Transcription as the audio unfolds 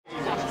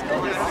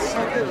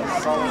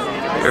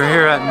We're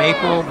here at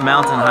Maple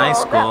Mountain High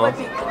School in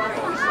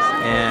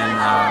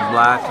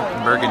black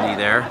and burgundy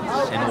there.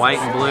 In white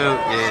and blue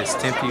is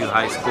Timpview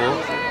High School.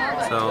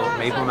 So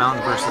Maple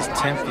Mountain versus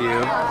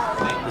Timpview.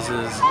 This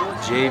is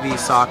JV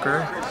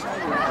soccer.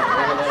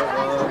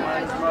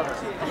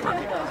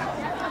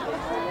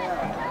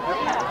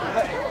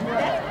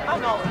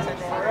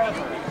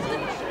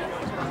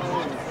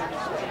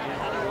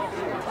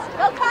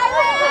 Go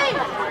Kylie!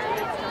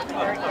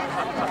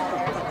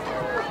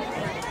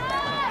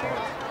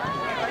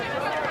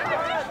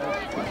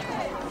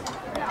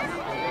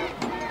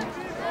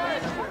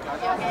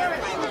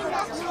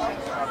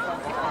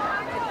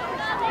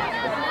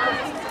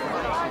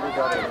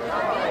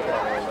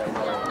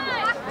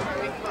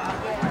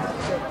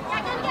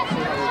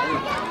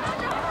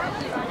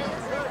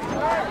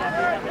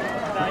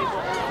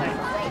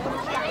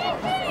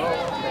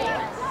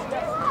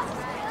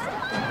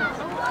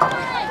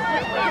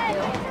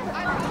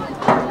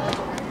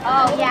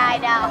 Oh yeah, I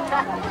know.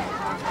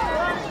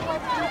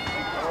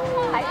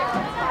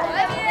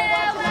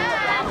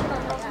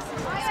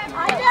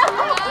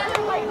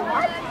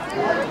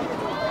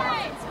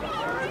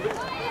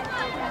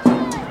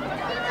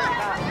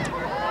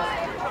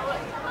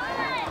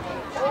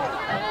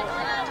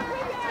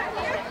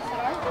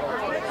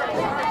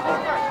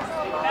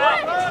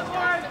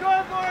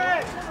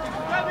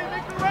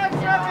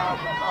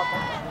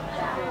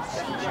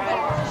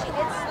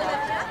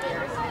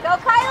 Go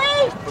Kylie!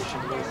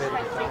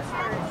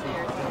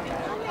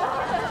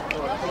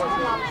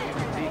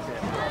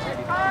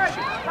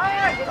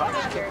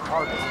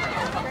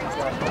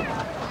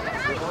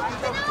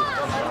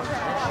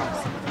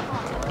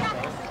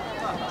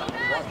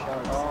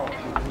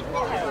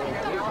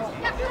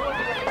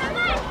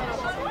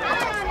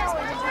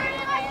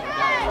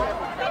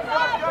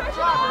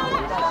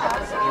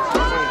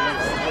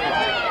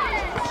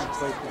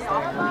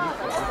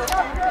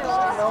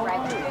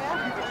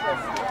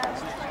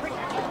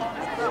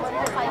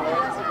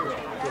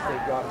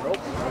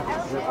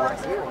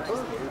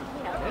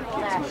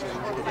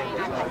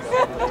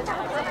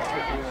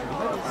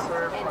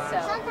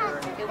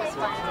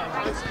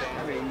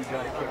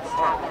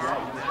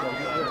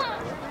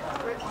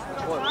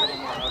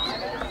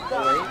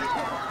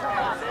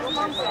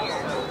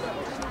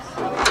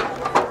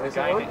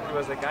 There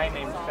was a guy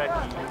named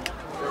Becky.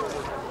 There was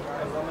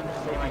a woman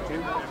whose name I do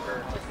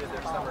remember who did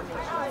their summer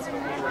Christmas. So we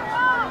were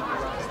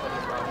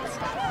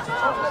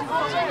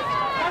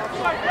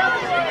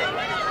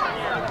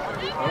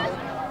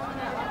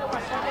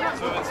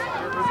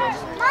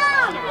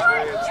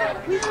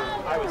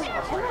I was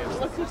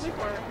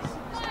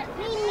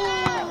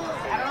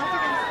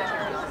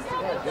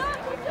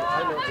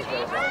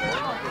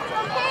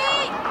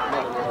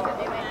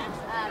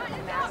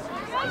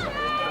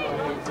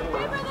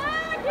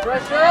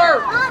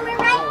Pressure! Mom, we're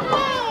right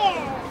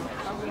here!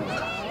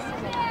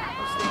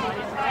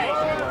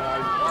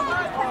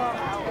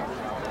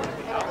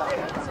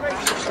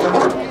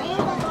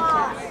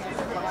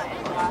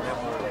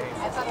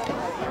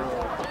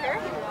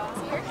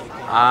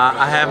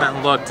 I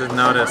haven't looked to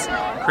notice.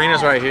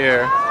 Karina's right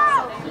here.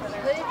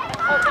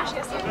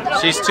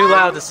 She's too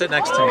loud to sit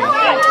next to me.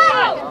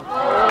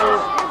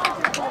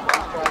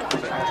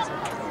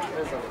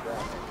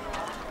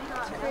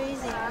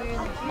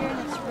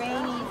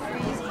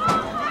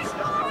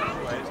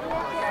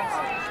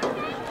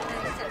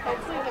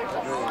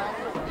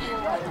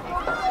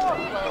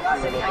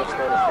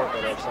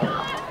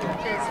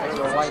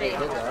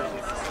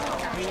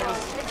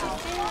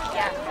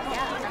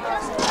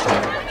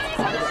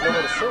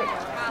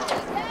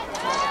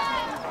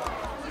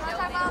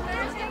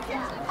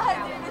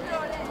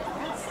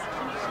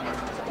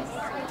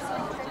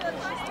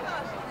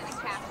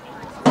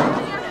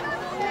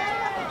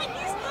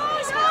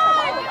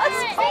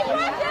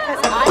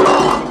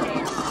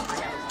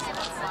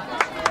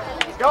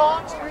 Go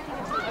on.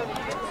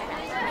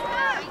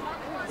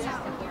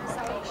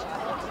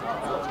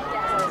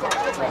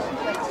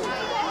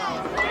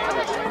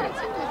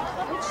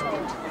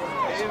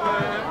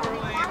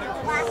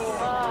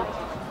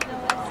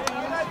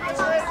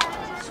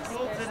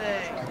 School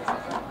today.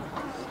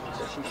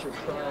 So she should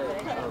try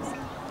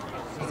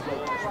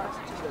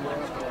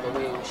the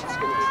way she's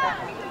going to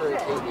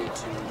encourage Amy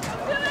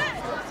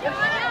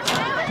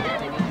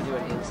they need to do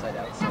an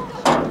inside-outside.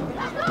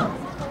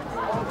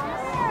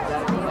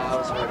 That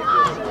allows her to get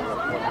into a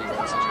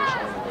one-on-one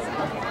situation.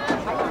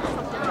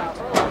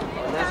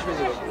 And that's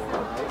really what we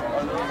want,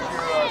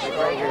 right? Like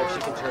right here, if she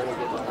can turn and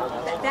get the ball.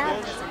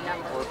 That's a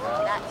number.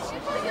 That's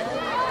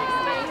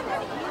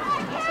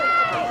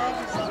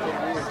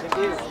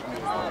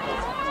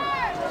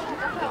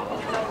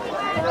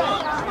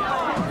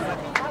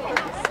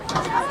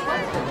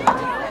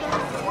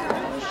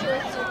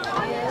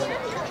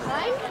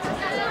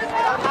Hi.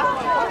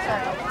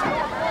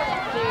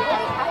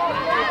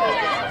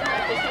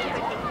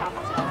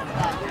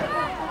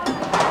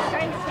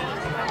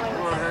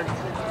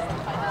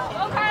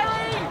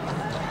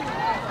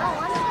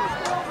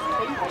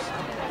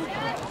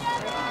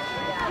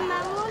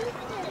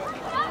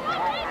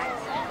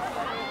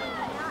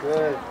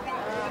 Good.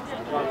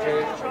 Come on,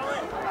 Kate.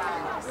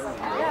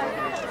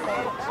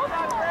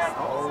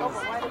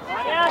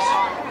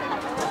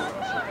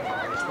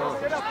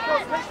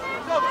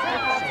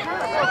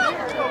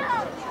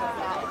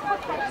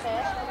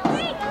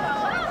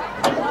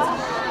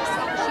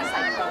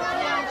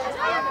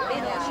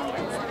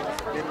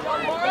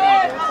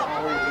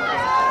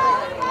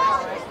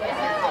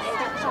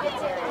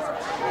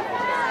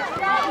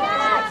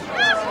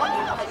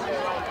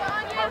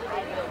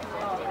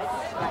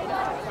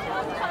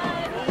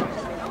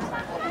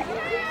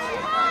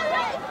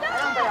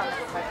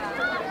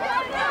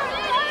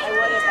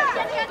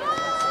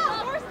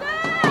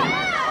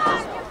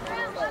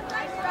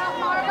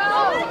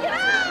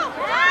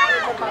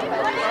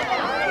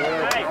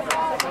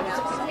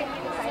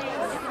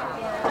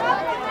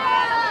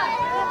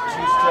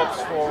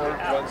 Forward,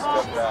 one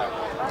step back.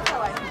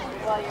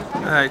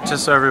 Alright,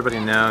 just so everybody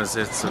knows,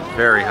 it's a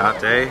very hot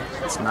day.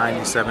 It's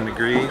 97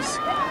 degrees. It's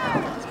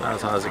not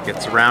as hot as it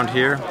gets around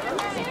here.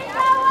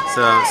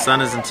 So the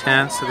sun is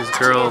intense, so these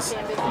girls,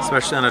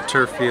 especially on a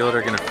turf field,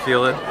 are going to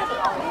feel it.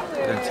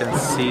 The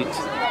intense heat.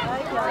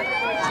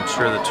 I'm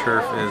sure the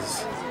turf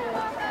is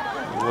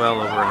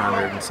well over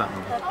 100 and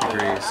something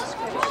degrees.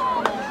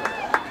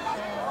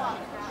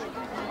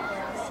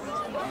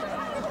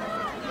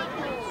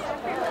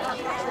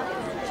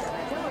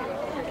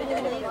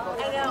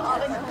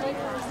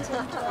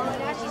 Trying to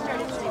figure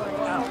glasses to the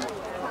wild.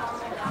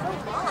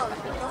 Whatever all the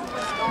people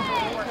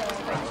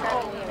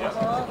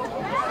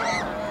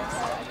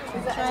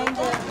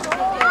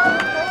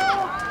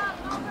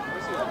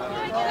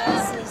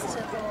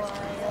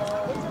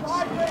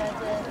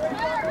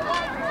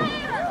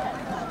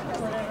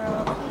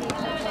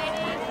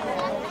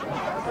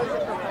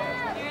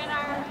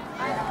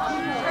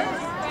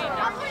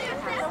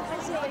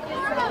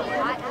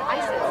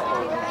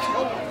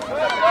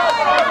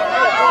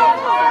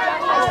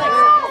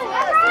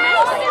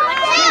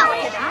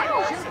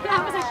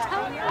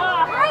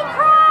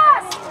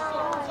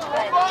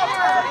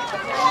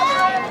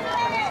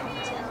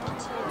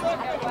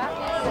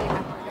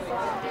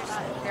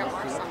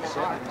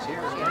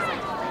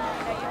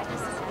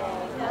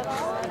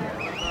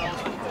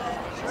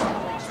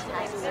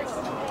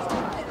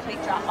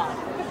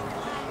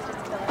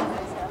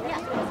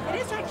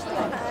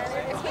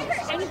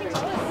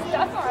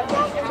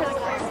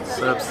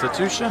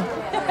Substitution?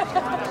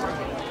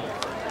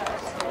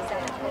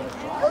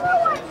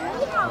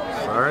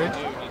 Sorry.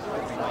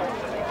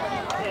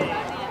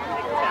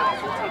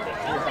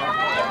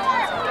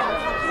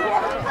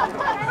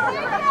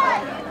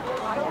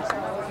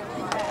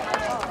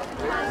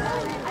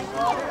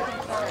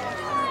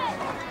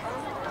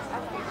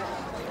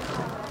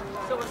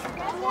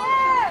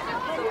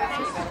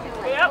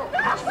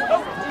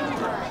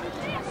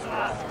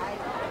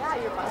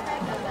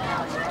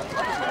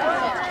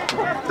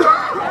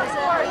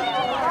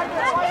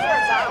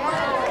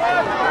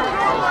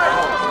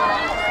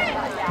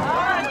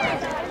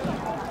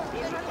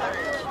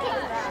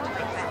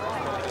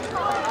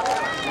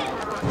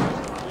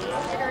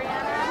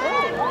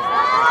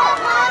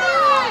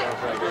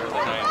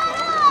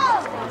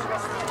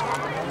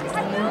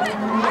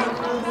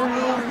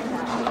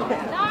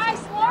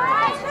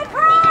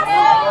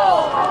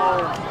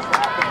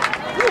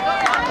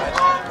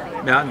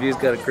 Mountain View's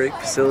got great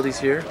facilities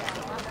here.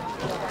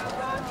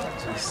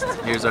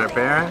 Here's our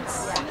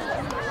parents. There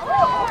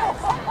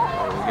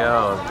we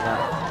go.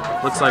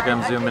 Yeah. Looks like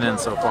I'm zooming in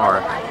so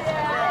far.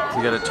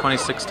 We got a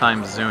 26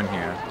 times zoom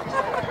here.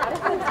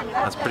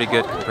 That's pretty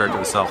good compared to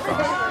the cell phone.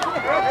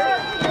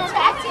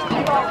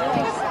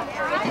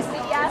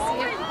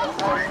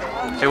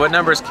 Hey, what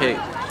number is Kate?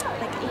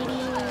 like 80.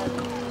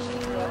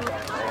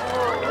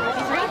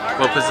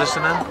 What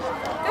position then?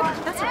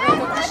 That's a real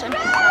good question.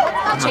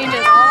 It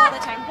changes all the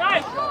time.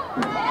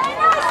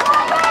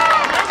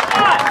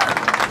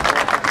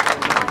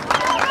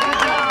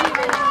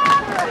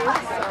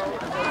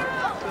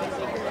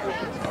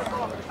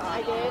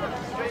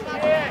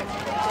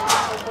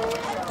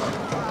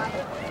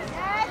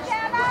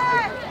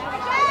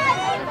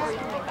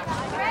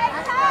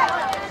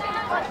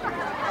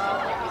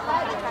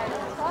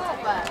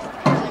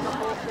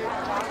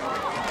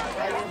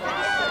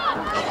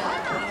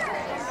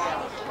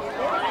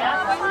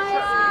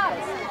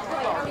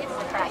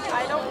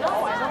 I don't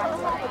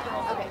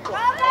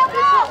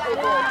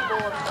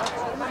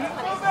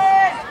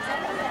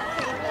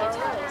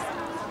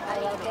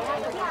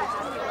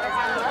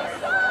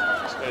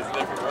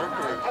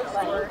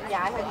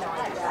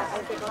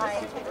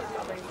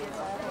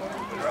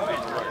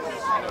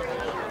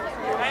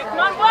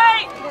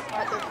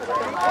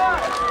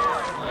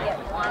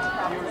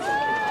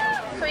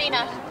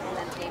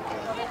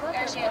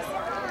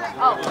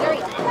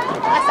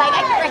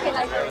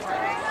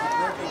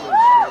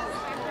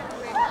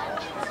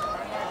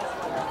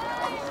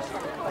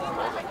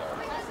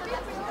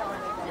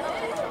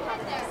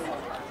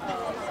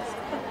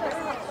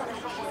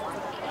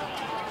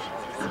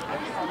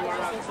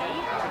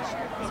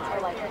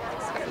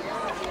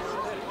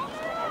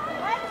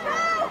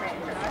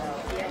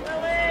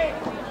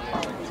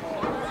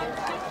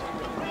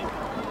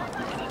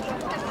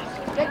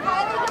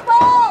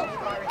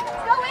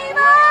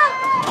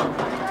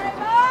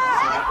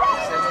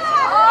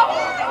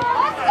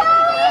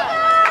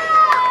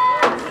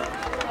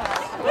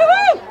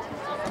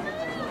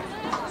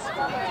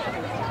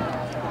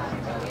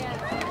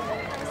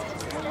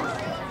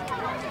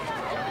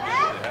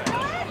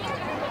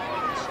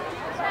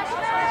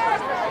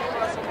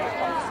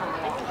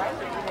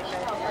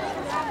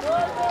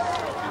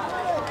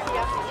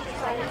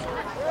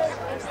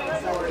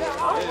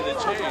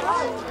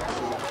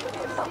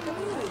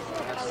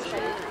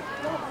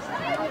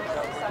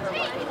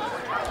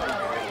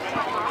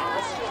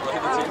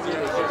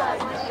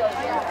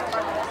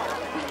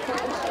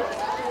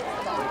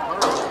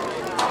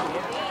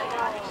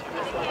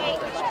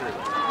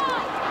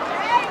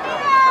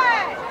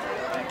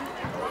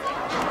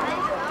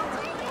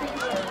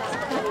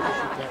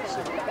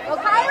Go,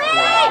 Kylie!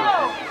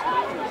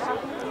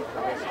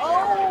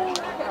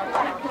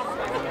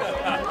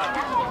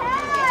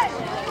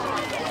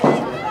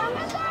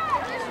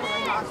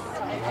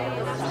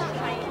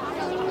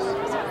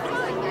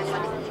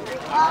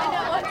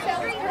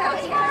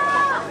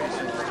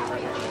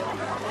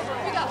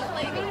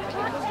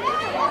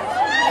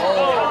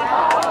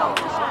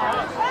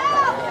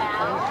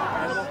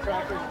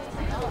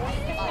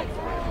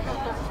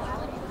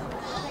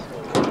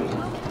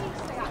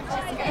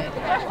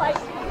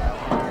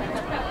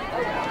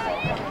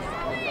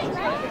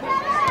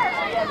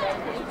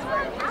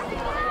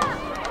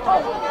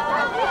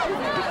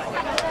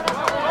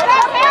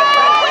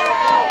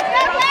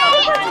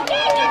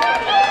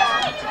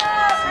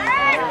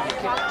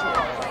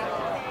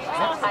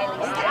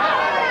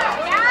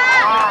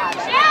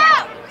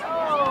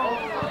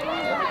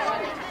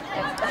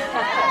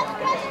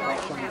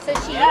 So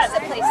she used to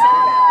play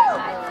center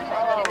back in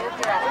Thailand, but they moved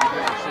her out of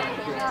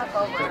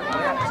over to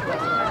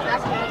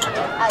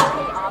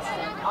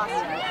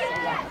Austin,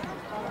 yeah.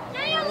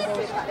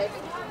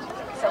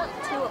 So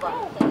two of them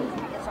came.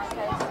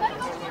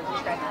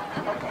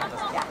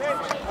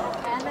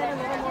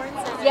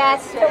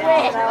 Yes, to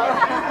win.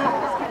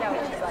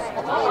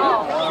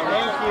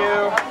 Thank you.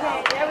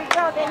 Okay, there we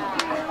go. Thank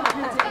you.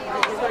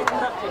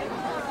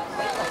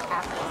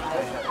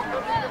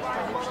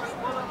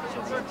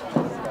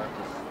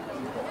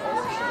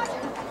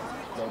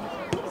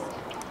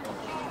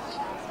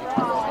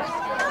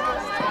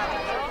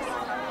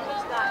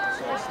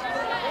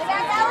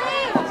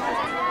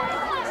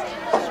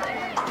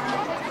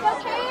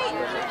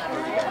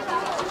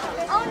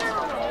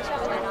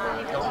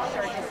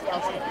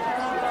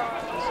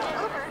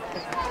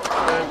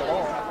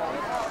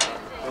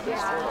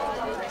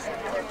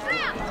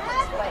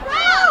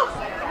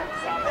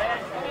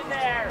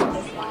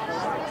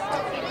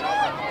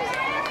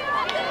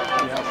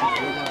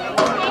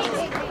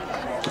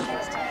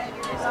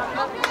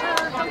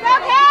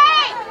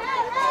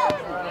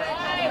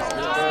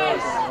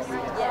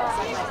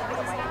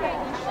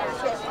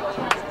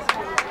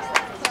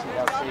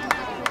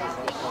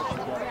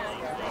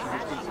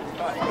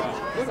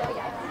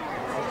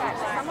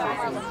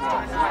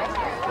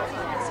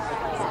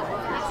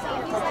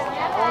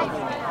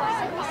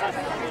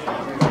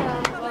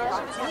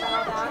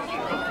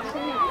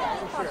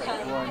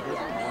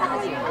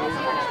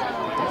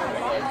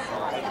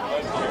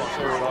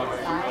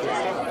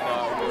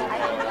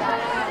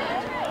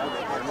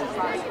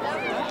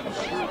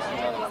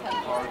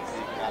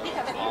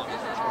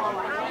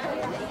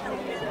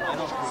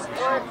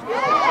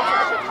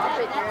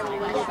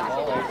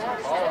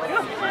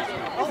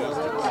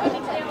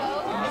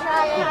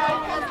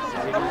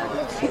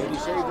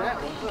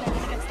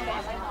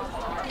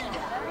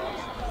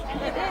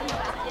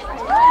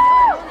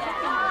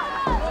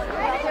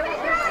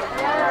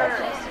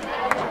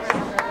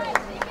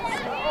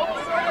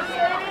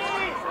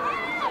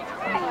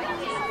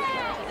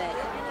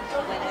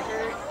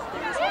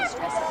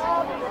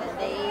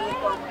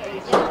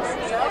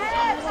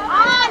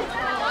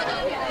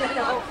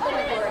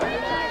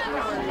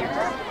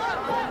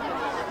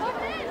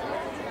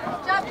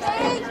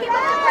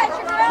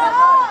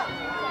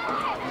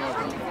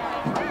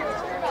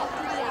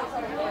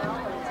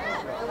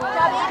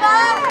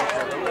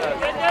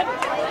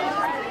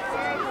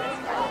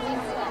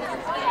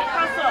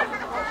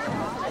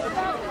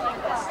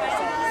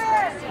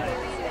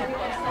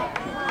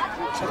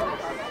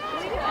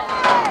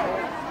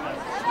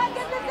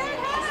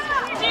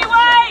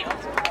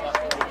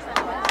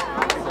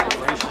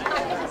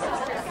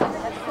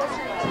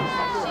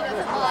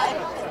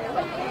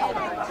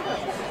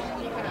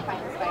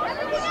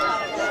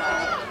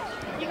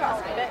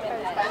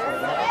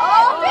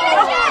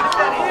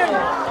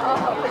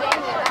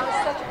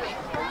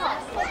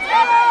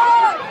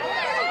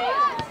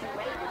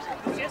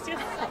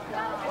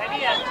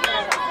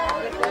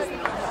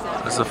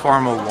 It's a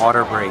formal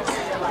water break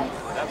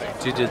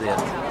due to the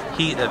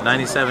heat of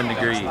 97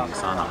 degrees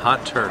on a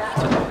hot turf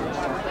today.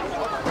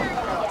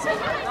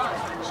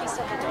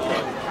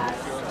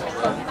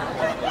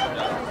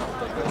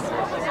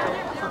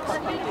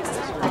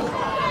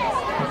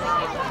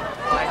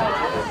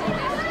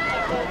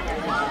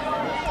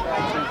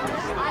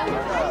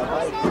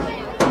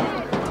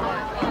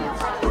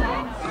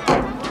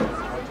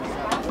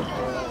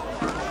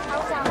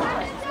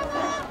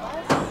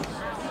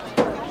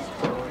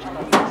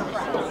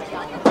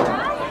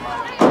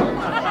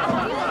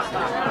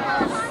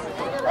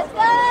 Let's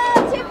go,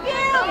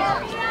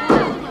 Timpview!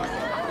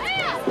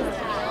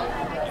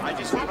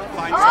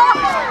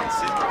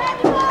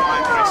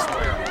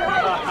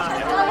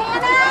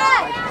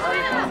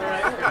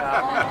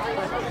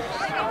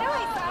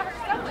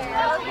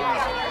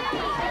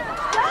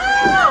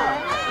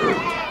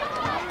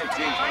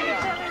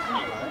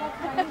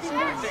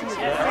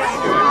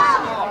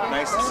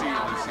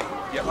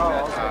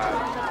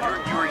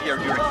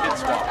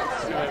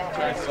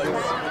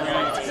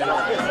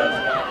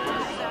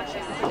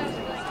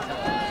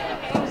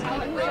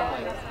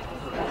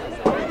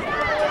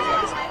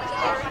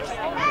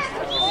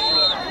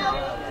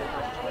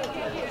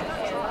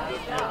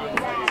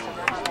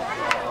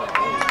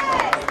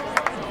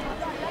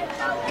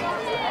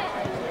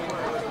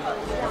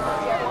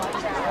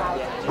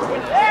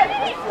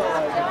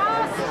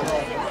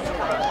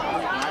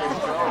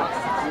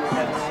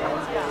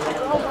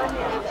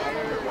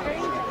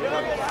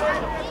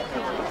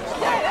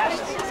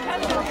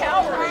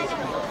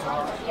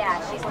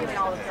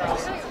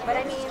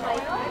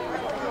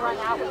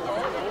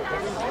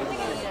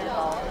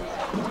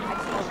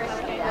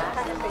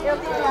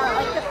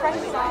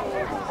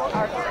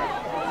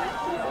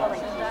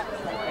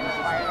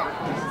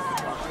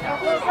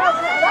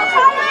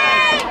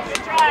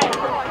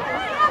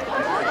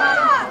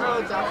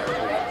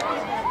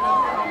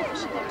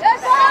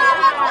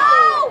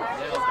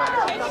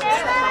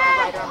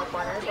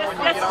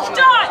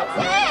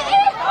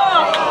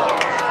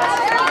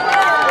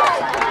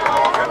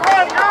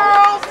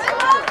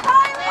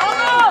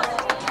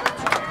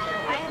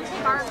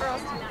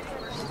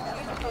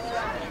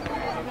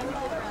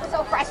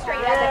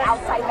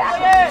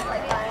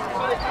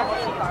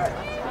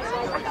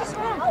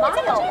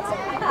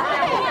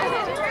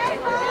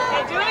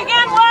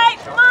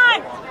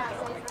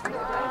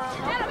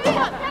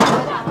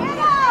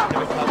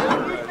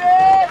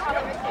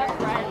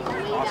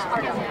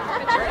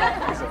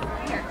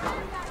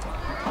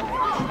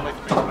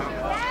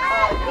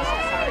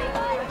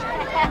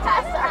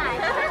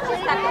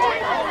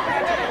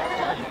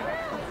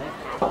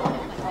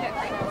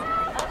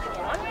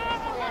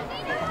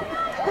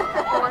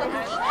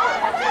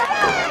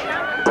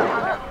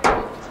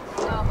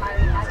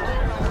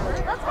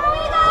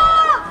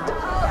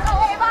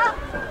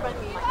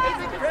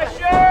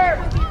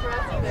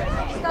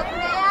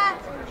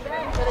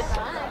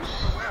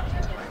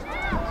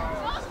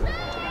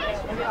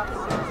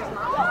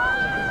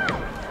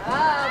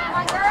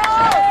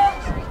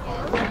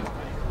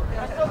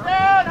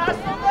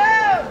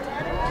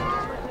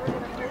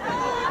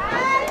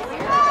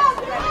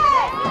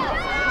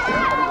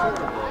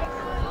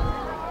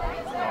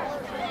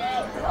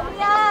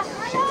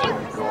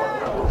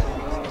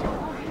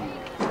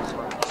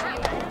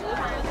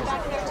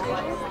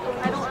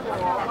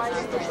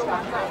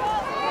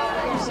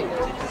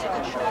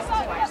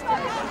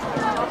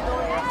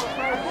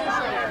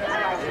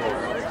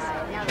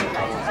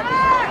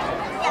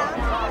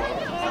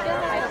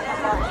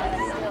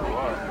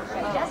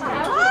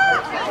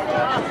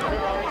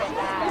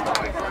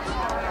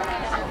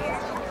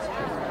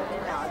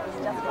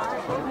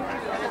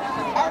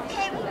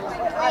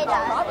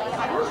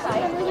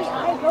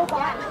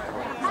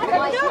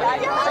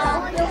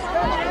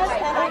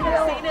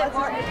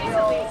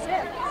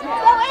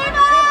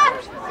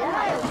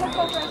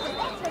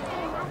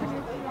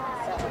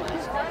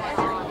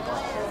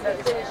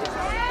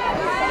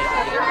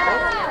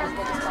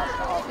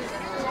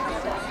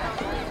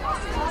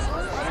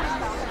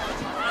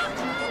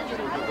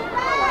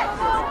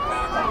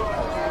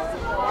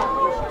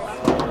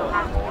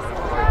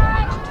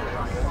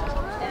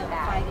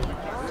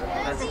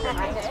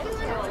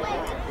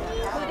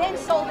 Who then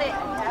sold it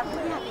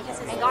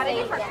and got a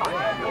different car.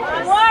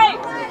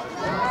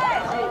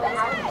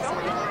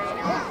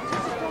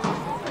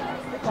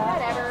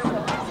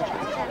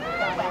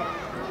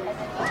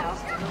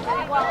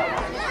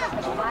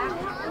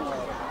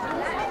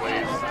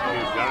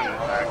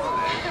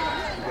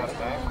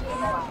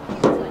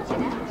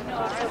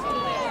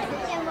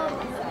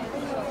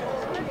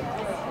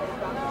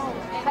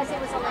 Because it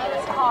was a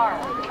lady's car.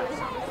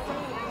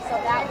 So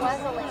that was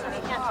a lady's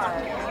car.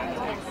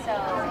 And so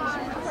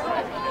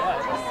it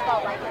just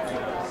felt like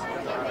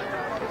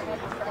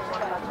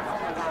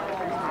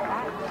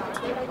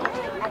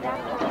at that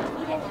point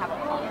he didn't have a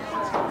car.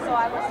 So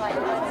I was like,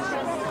 let's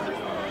just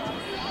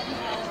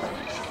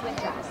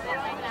switch us.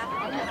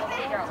 And we'll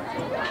figure out what to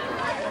do.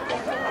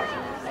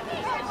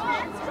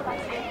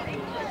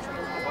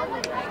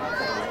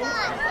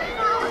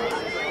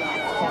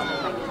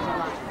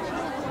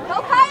 Go,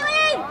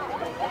 Kylie!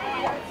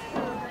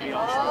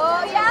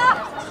 Oh, yeah!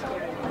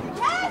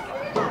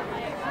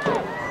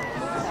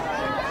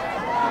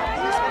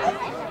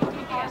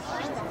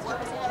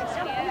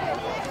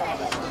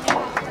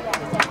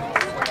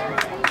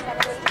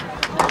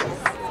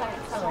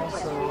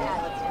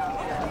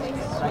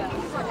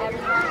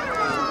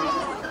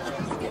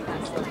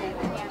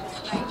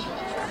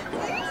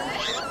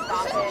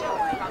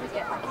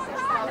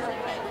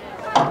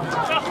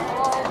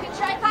 Good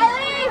try,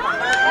 Kylie!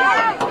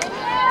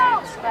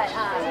 But,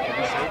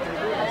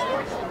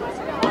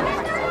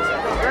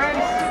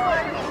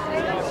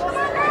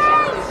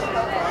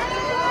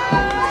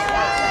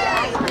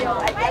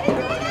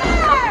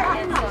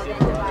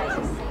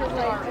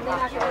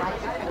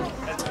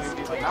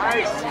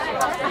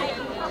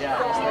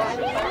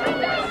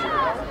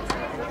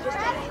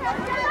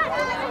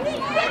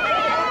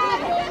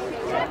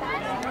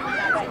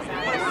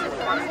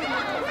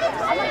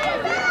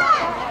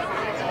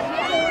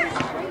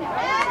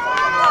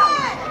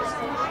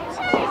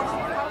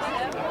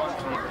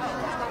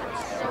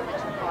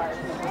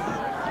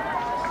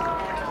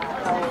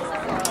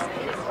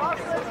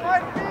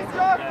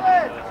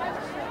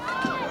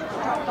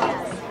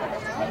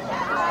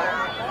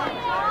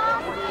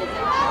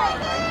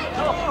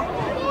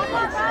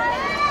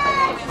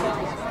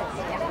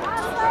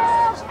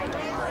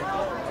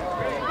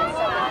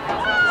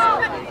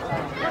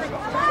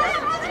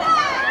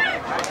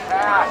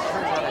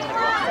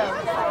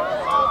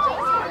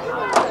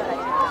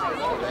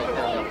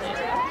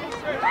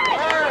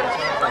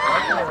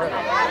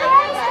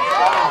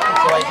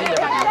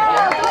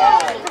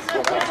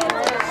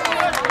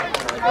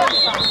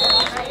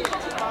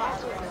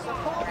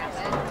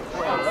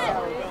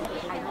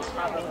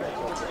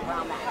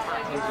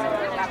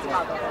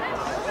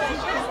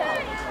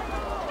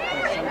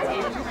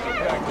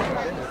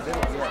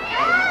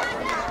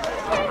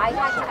 I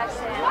got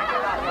texted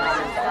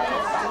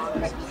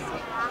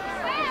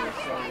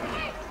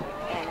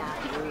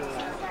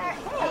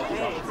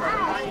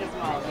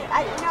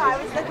I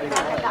was looking at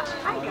it.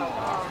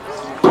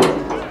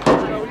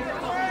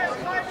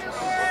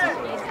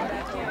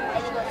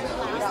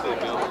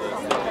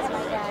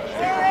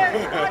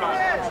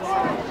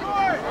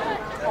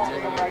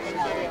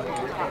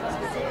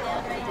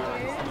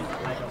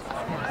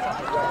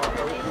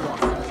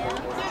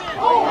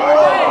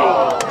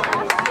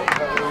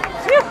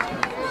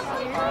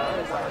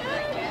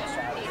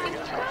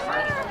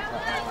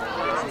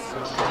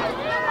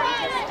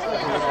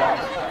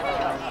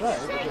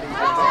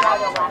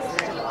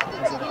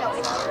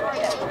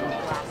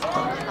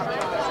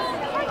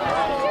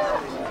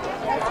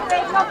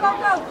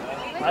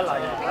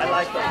 I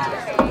like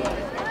that.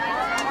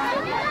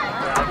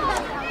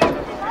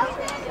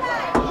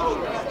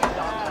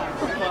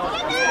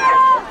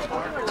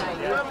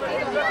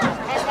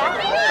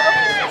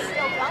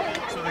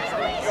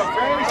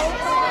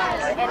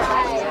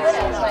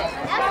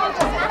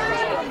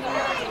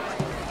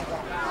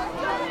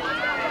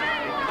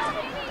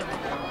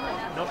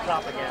 No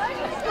propaganda.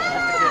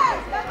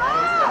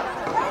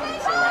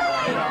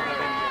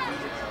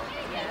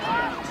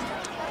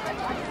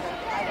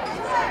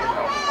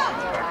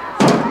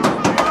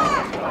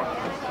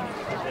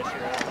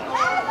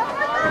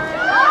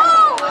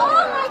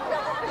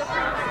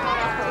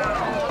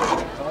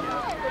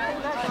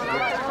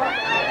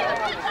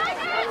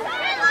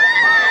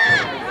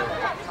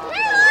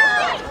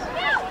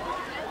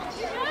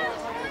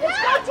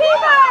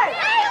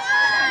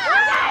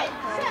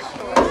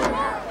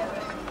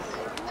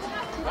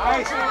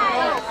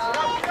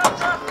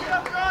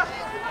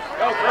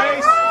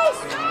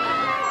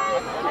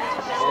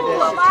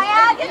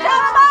 Maya, get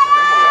down,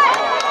 Maya!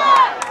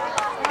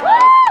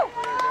 Woo!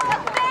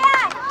 Come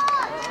back!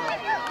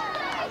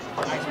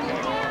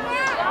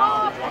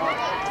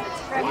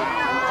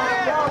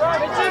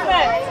 Good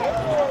defense.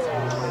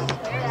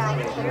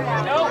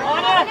 No,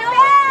 Anna.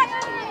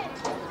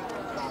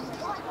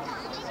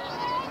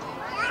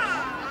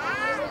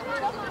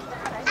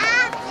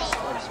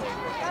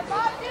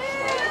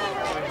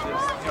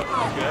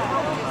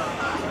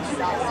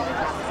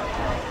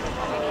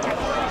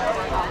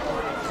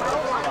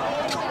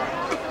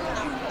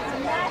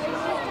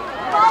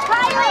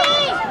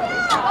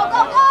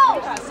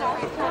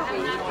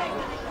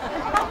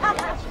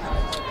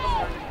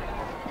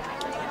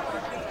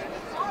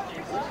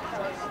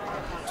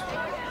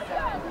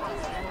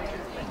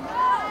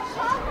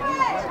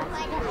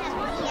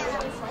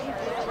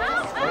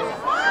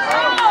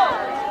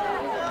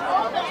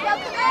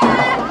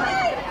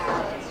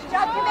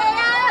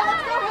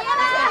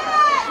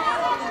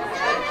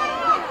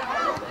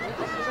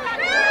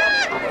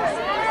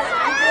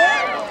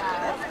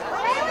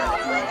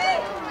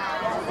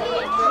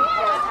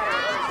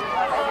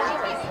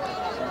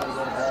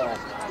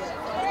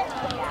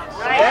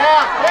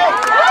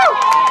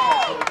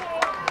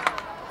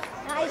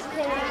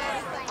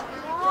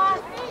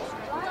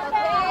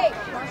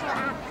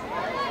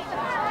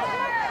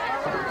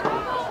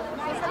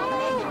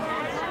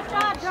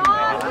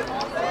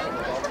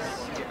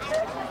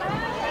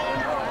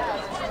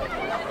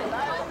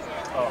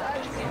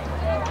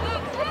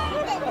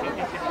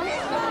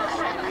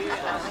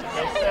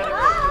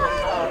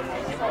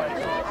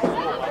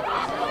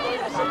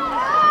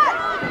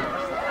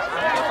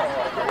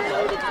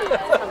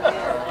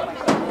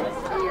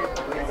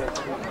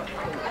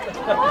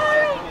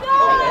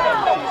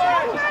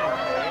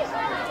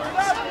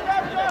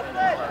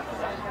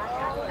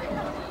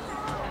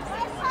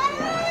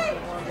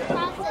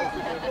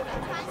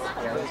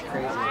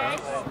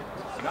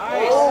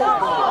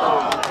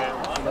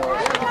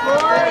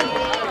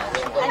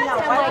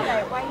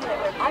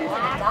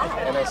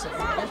 And I said,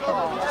 there's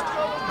probably just 2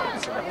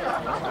 so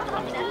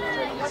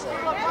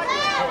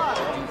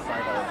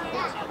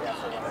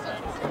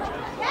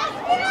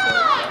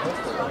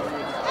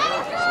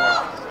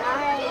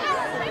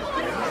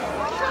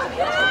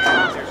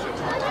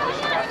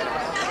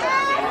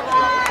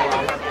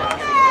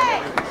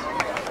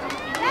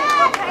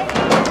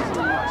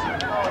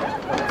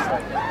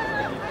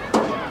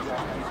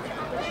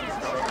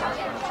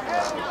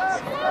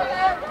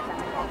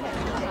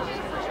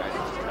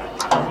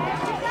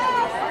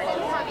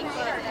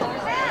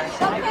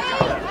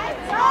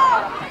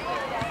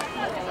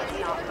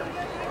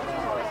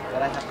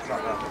I have to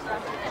drop out.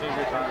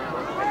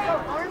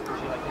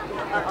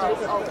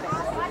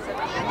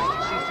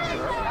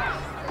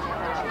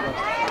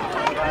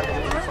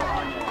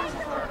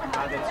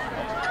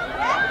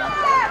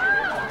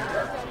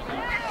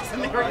 And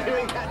they were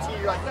doing that to you,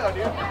 you're like, no,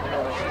 dude.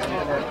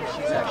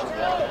 She's actually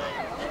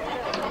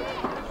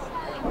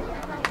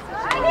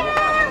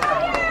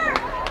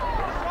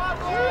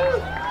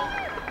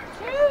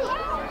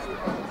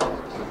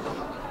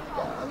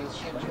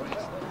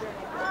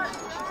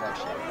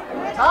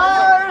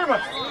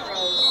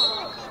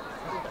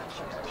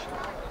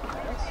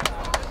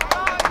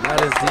That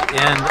is the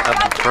end of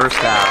the first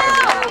half.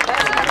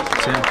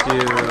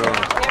 Timpview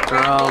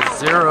girls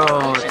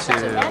 0 to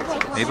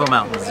Maple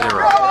Mountain 0.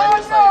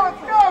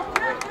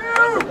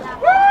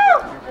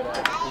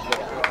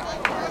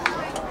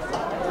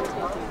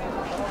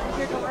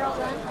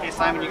 Hey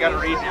Simon, you got to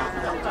read now.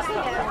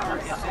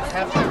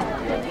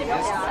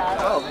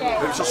 oh,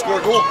 maybe she'll score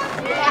a goal.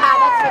 Yeah,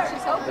 that's what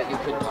she's hoping. That you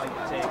could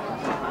take.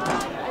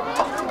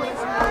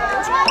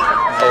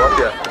 Oh,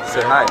 yeah.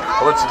 Say hi.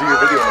 I'll let you do your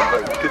video,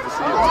 but good to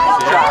see you.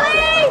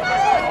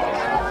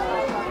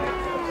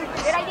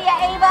 Good idea,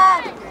 Ava.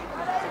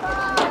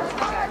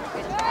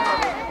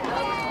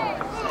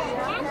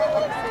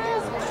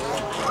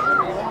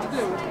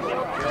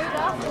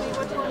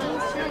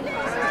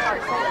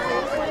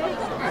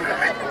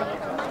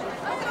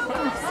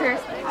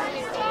 Seriously.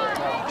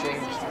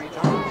 Changed 3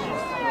 times.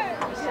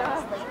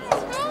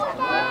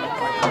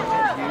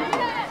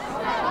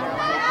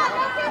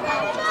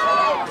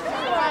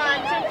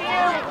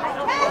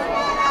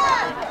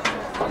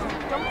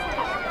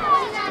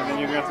 And then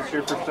you're going to have to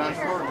cheer for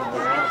Stanford. And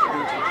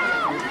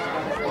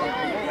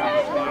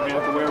you're going to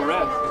have to wear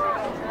red.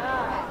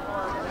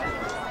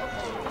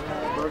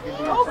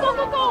 Go, go,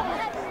 go, go!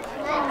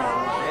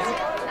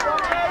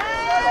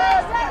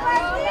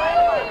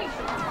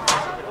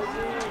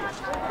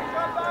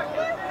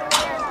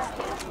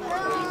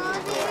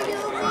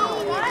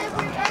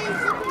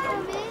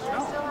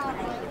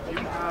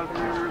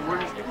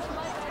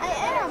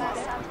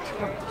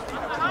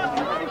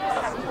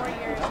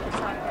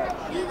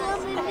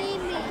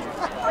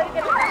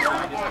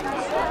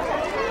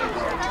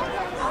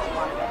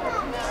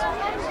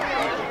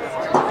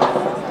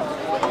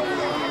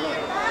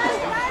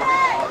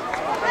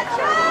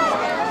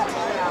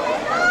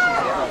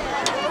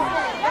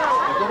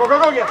 Go, go,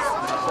 go, yes!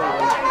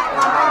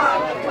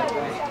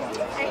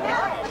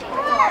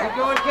 Keep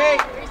going,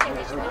 Kate.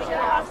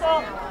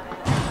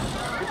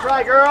 Good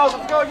try, girls.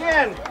 Let's go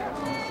again.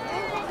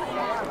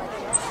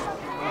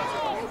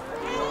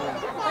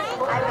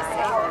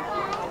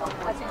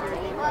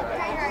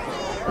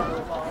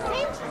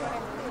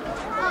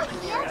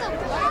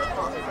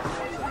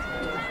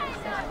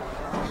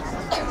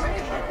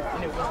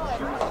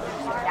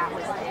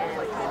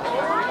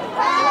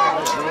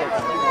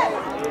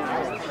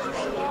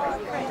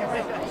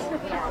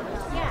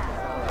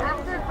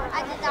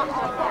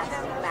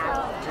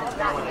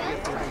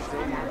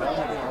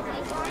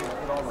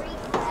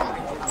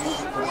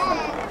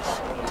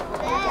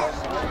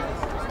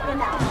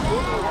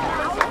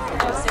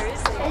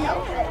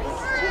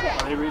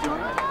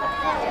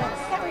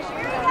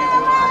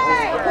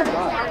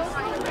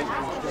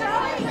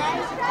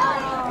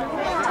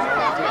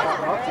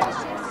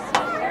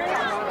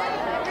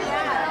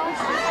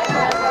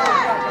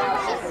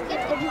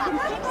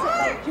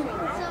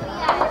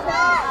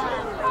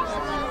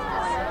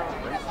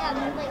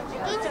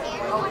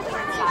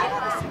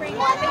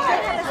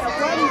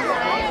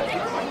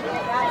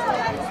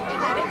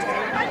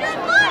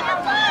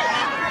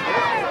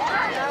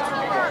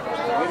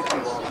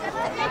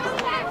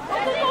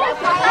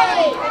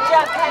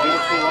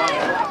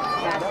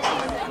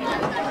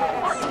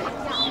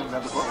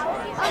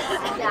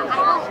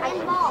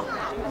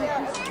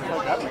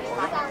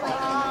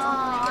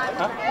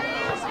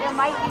 There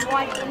might be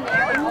one in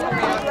there.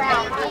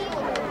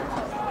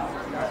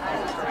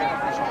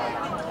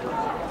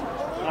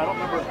 I don't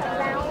remember.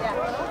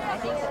 I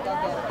think that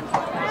they'll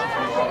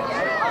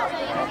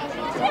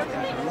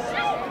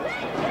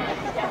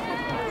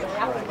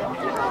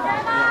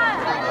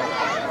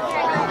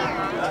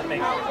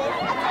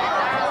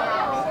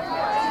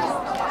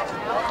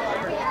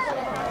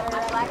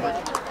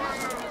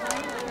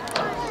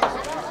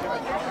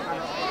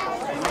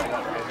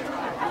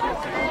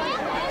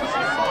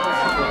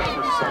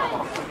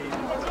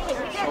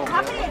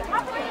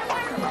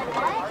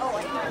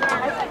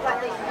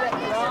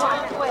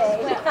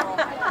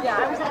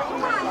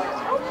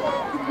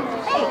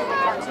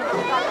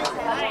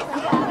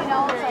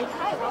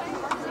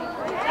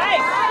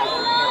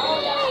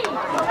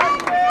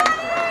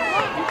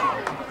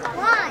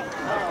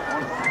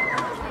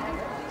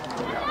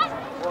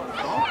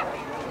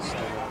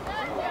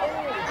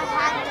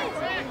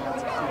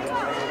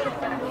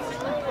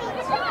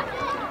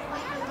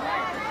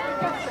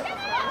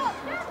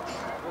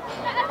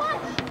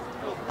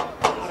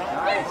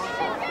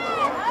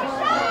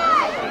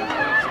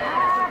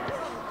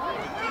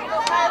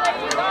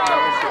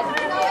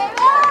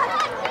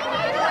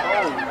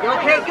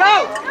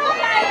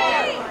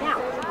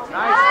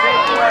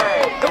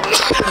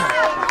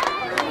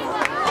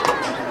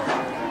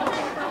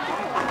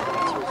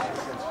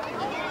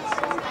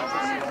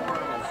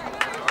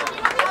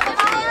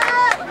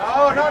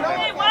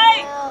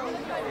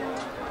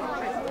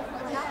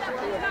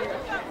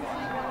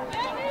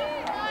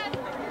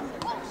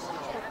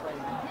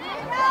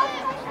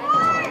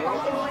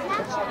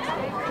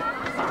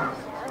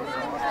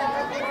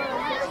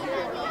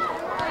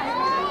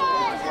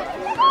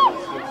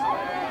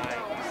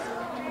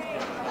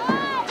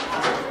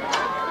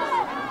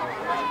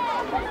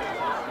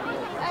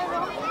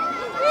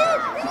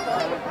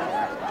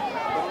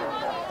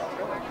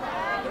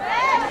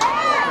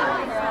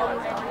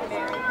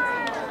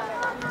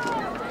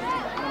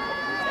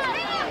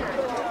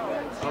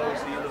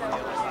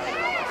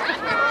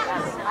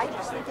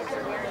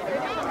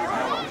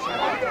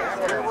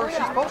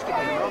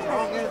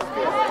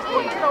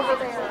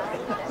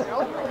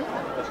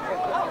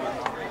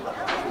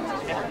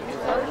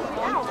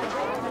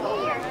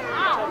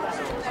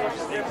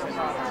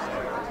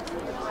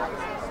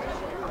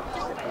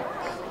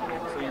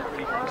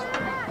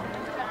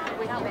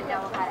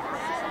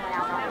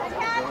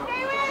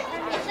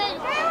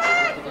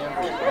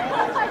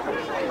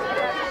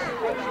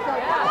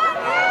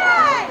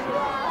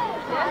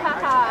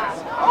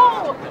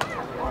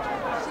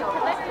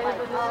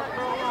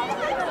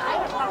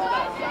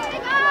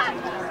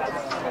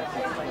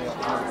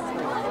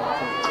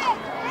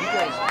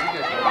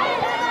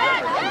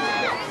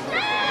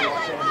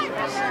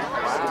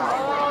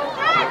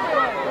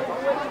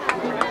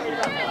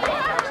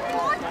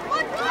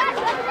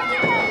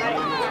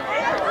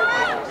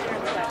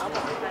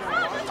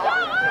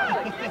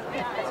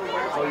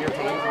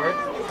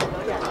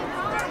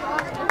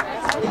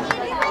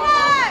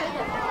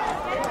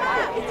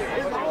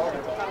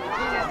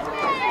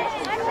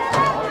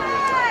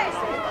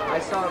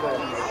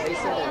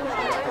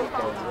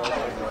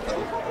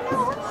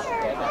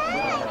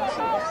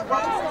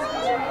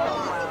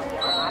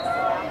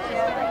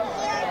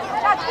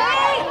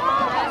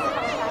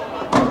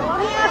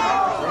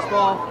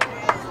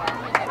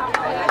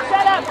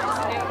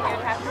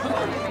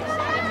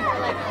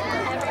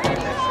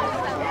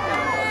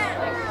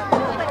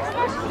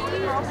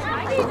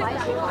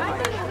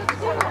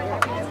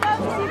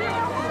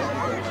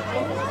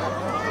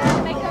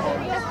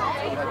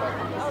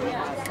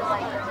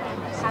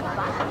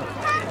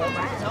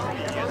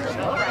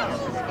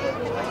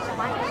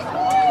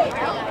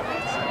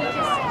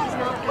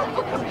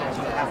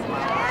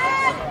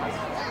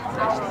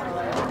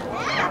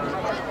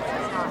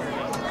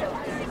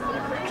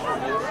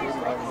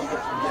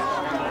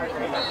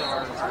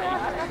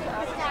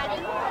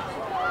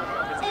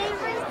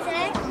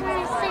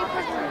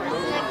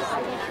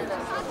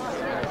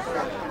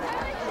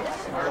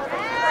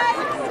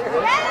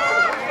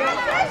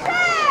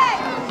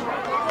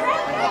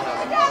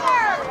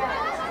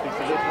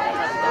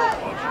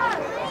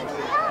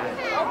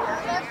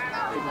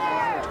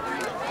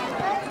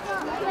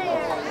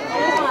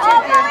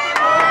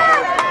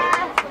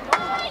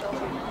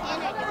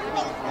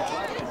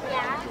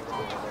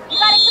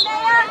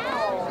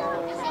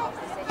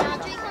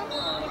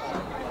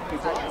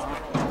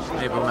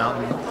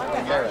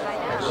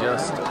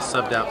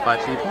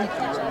 5 people.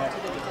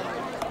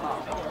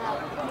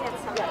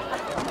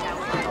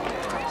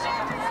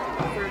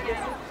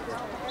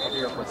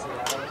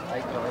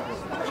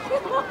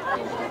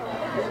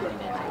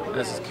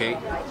 This is Kate.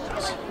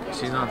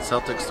 She's on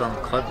Celtic Storm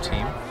Club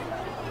team.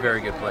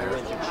 Very good player.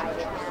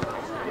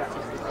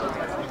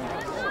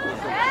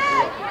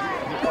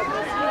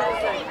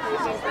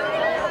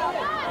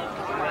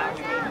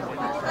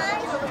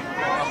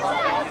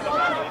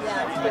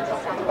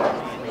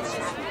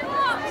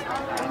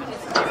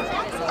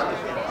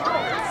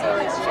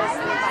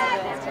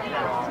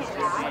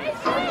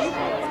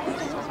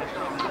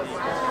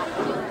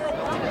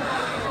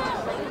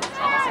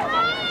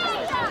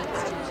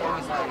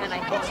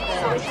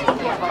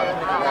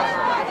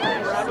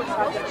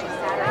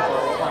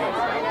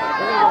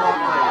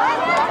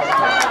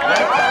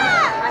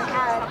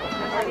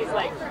 He's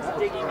like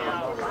digging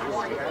out.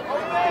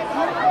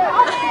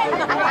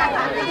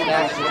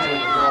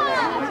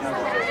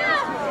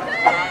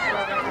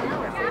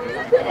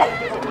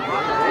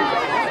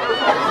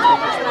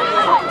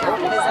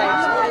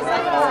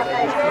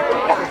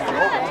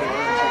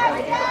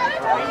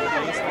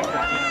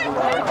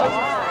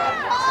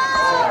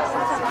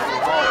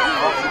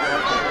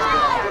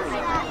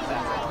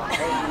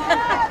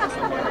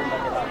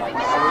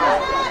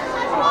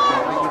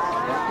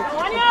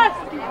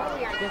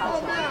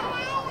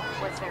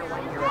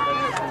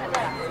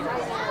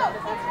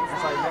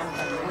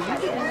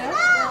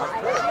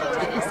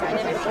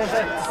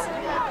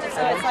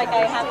 So it's like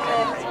I have to,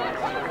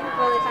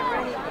 well, if I'm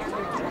ready.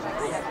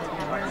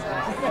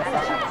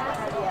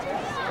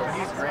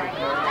 He's great.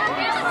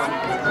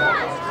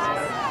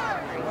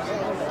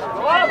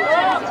 Go up, go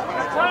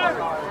up!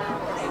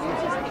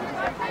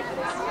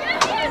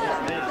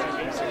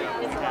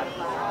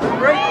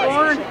 Great,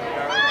 Warren!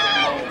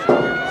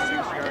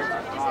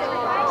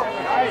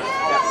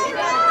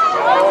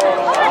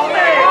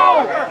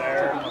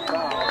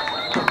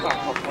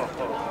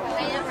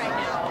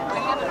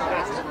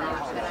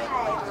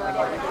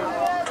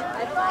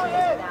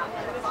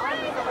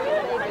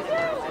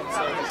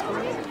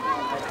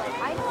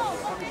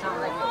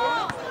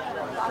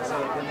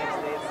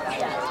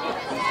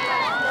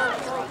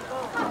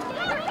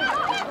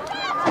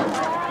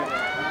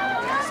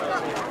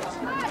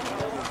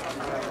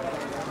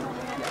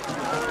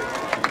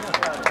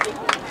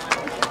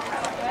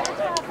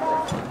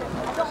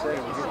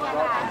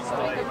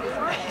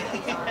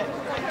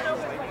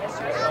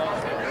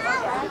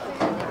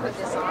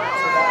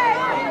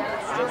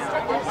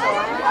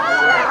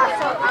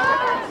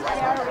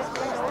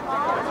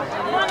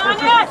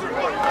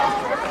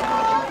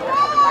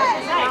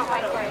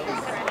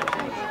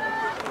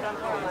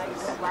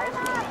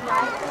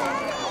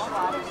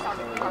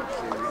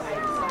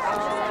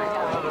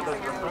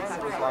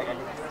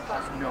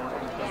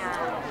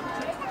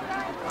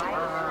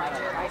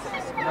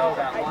 No,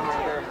 that one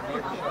there,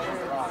 the neighbor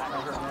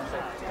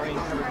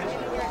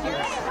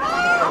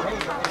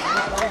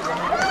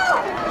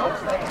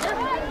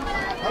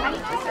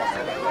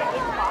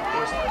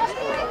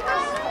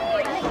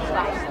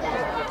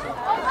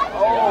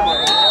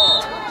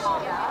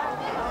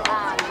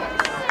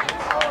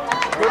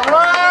good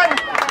run!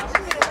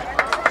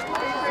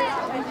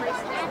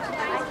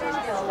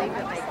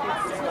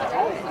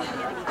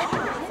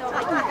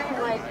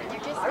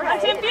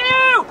 Timpview!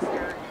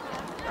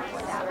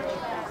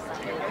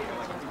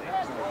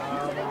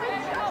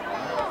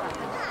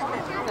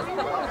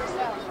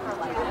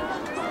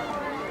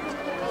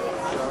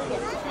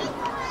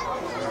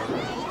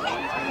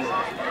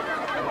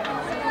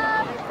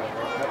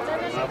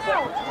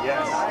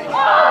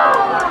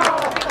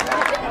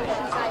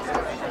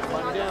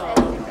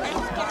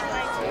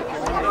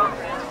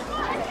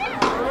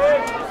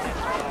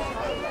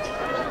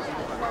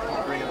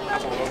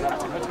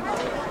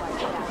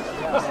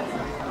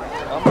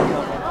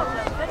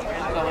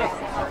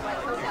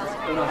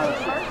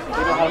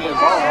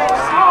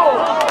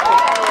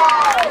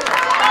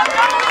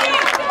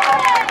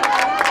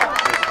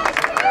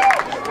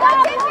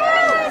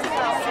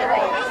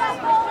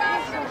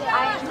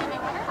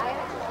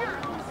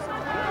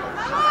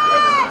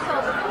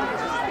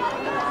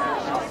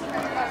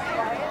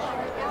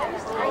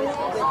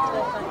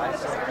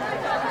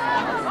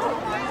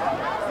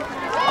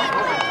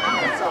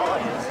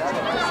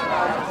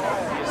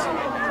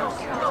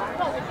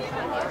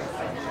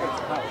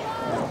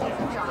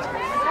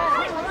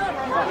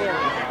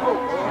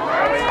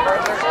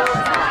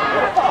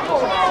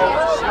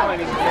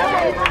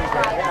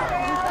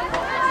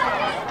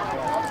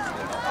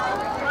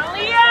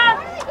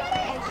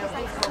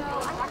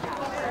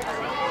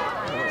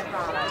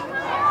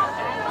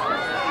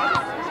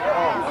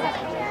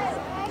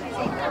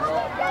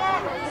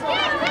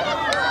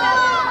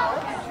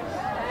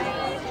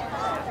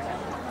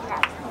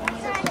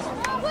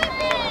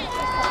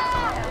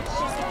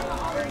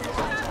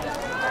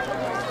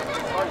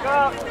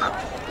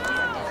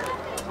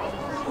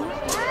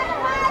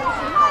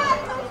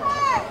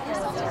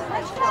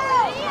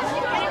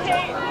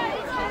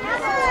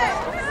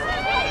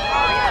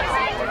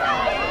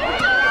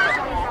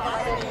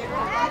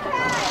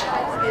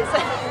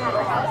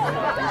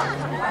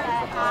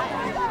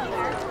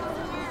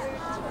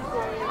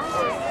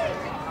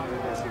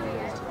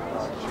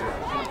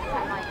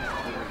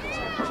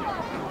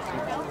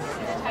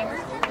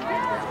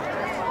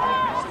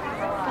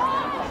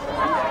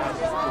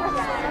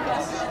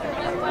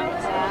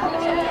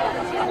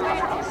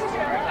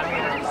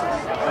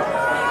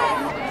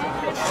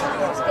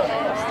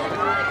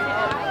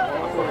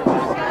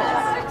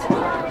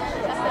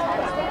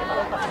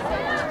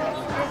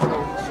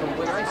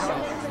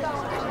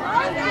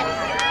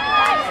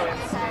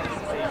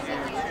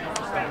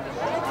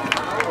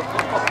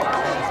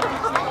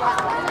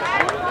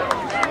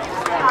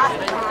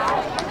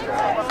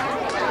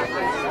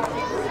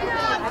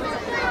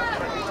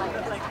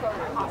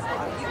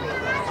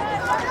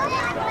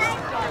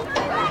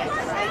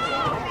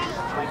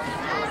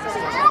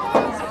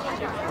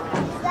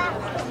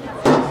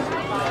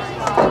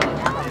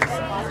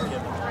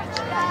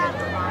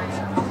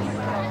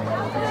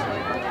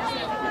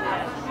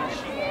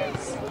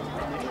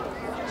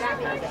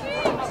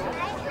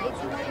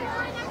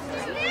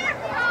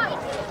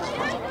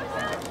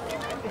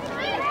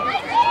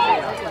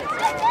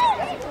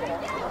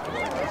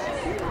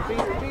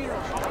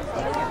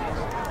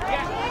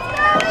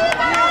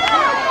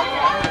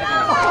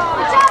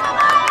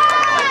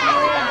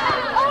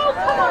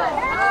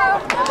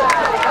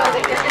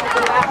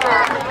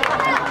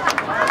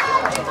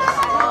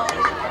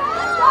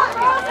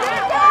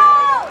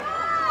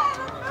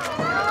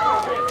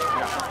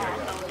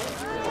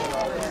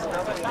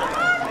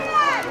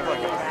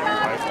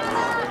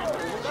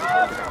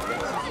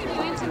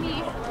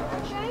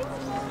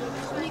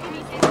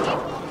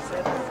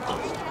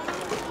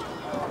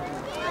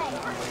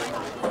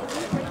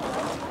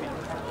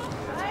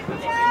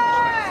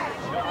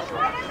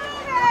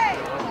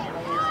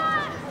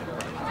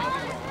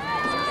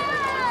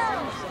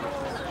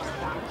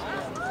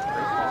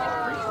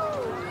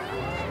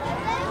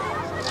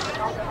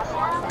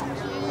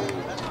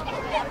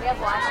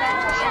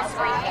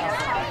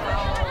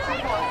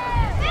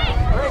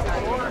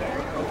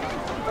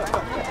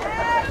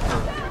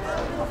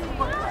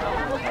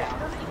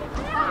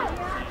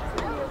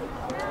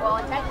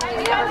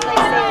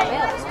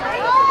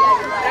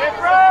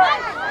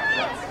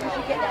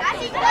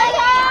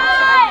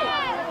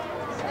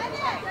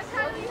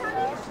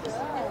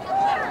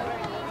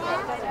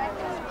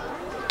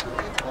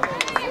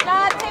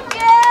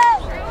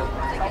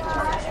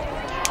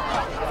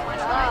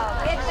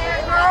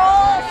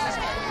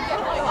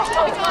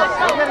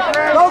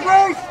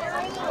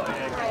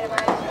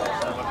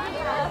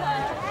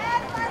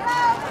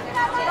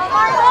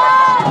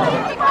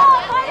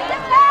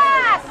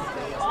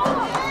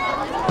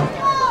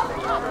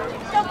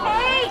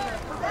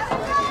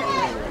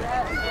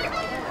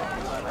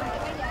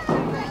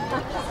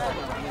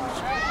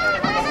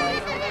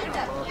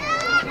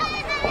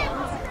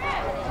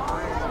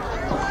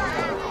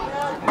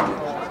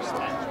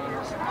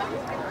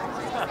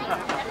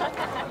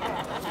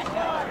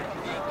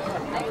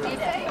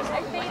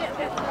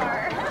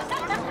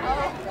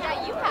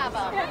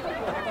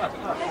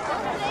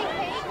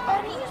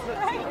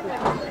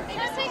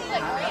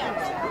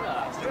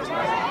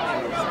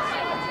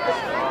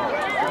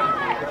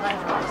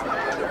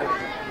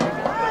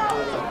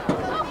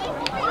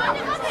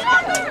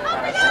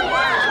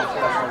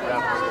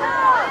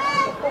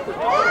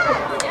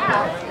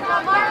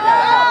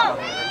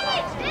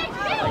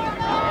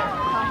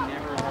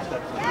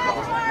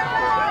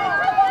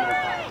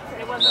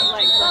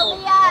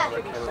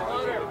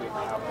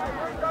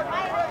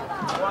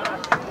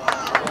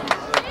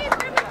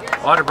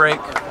 Water break.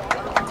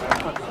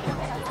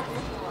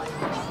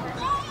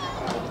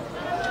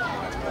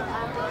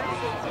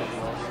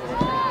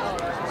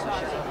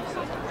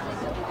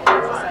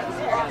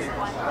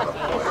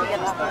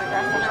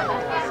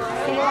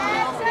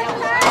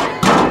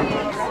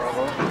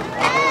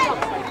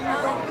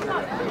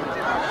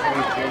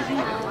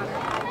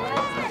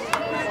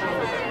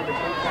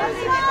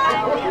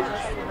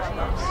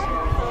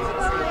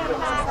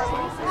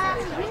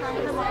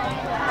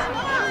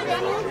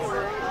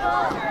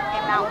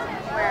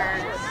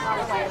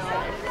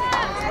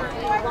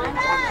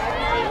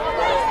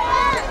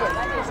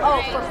 Oh,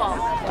 football.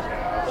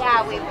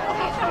 Yeah, we will.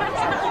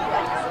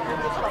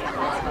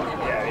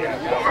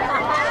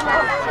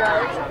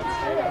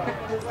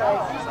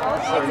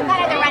 It's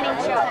kind of the running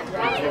show.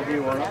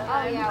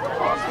 Oh, yeah.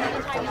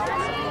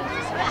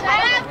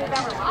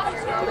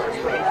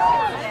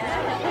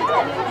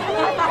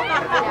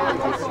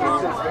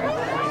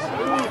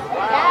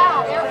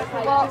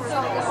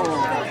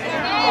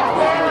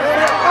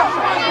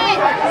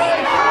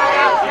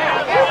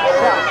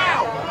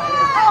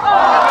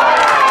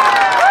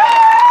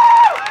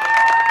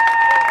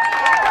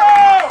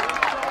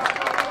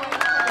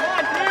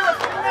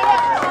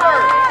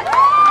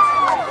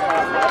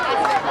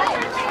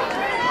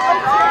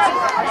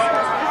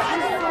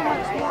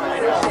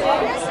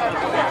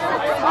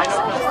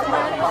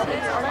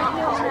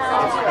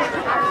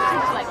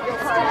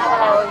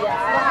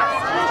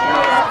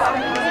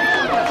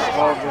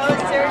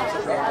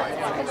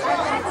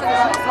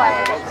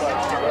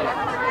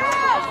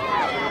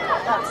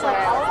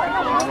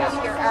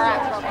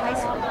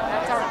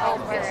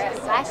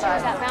 Last year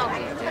was at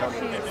Mountain.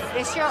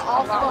 This year,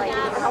 all four at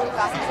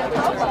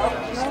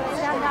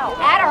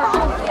our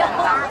home field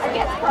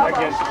against Provo.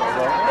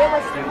 It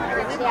was,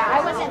 yeah, I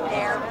wasn't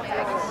there.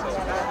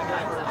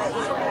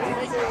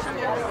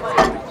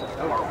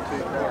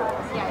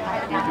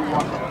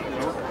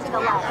 To the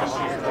left.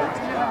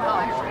 Oh,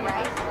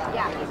 right?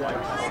 Yeah.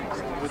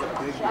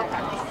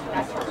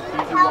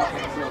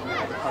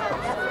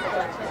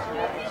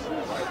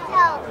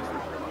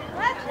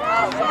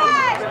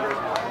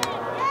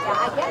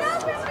 I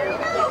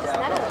guess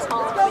none of the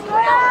smaller ones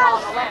went out at all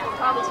on the left would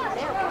probably be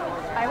there.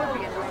 I would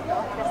be annoyed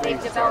though, because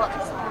they've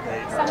developed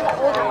some of the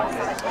older ones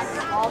that have been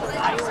all the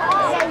time.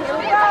 Here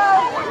we go!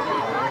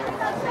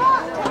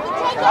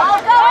 Go!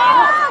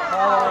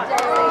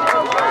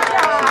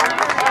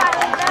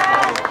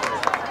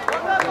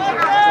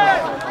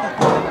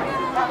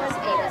 That was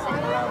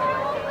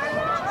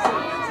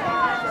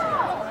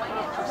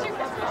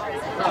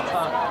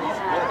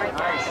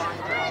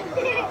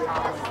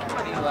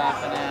What are you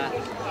laughing at?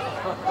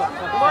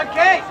 Come on,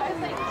 Kate!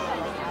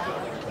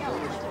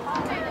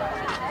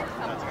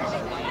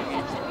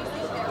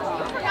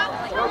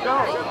 Go, go!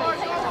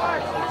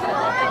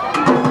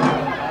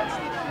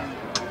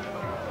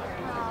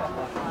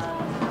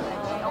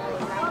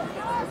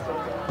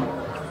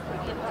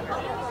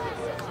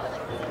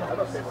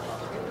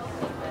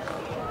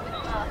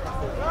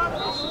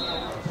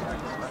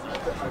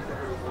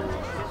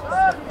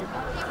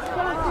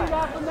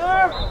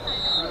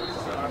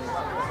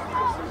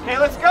 Okay,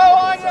 let's go,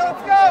 Anya,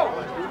 let's go!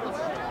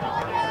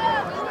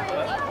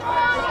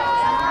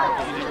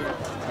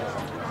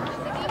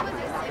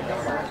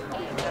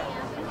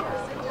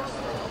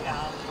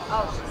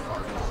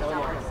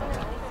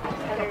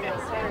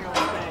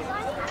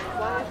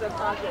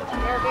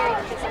 They're very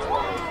physical.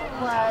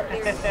 What?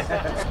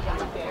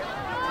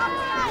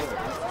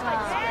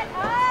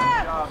 I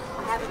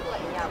haven't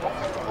played yet. What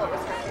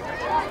was her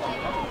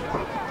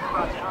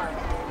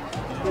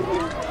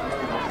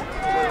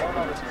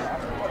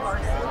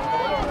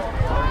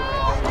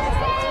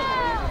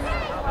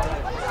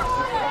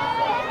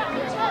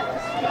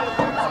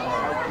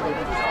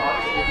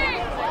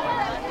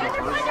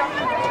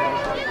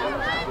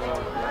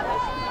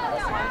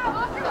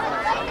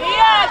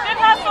Yeah, good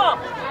hustle!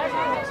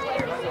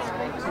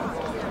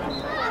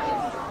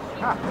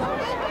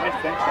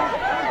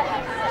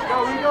 Go,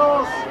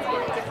 Eagles!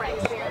 different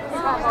experience?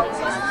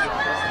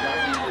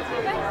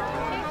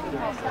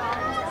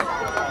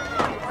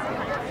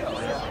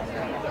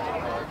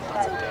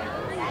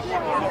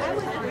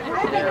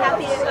 I'd be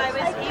happy if I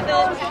was even.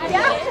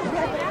 Yeah.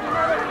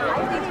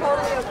 I'd be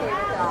totally okay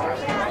with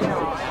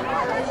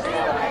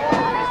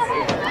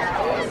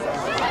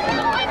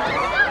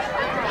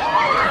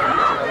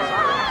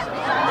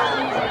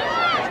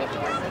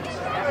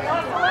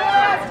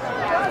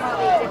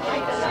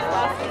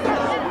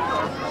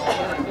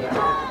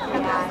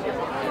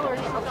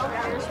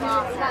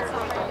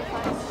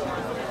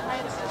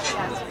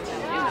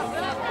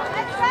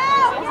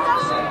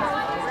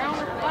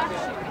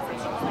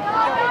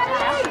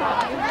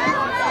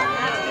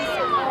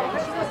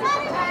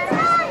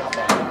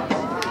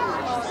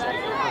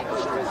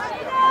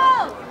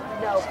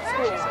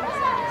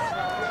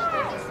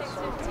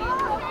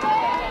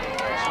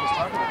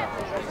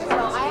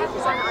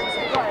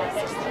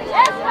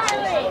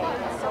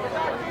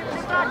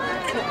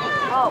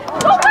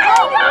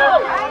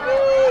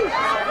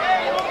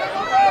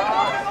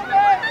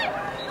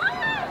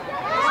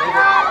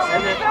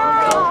Send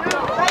it.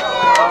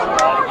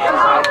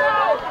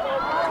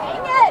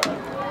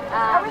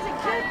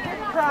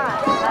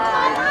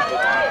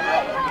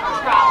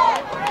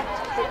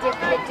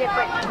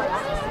 different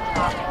places.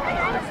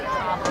 Honestly,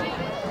 probably.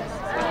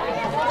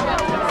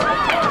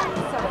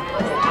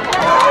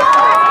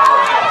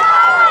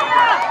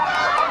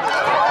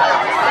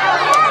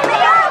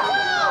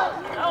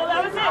 Oh, that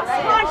was it.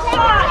 Come on,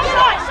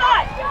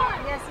 shot.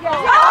 Yes,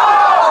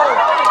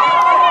 yes.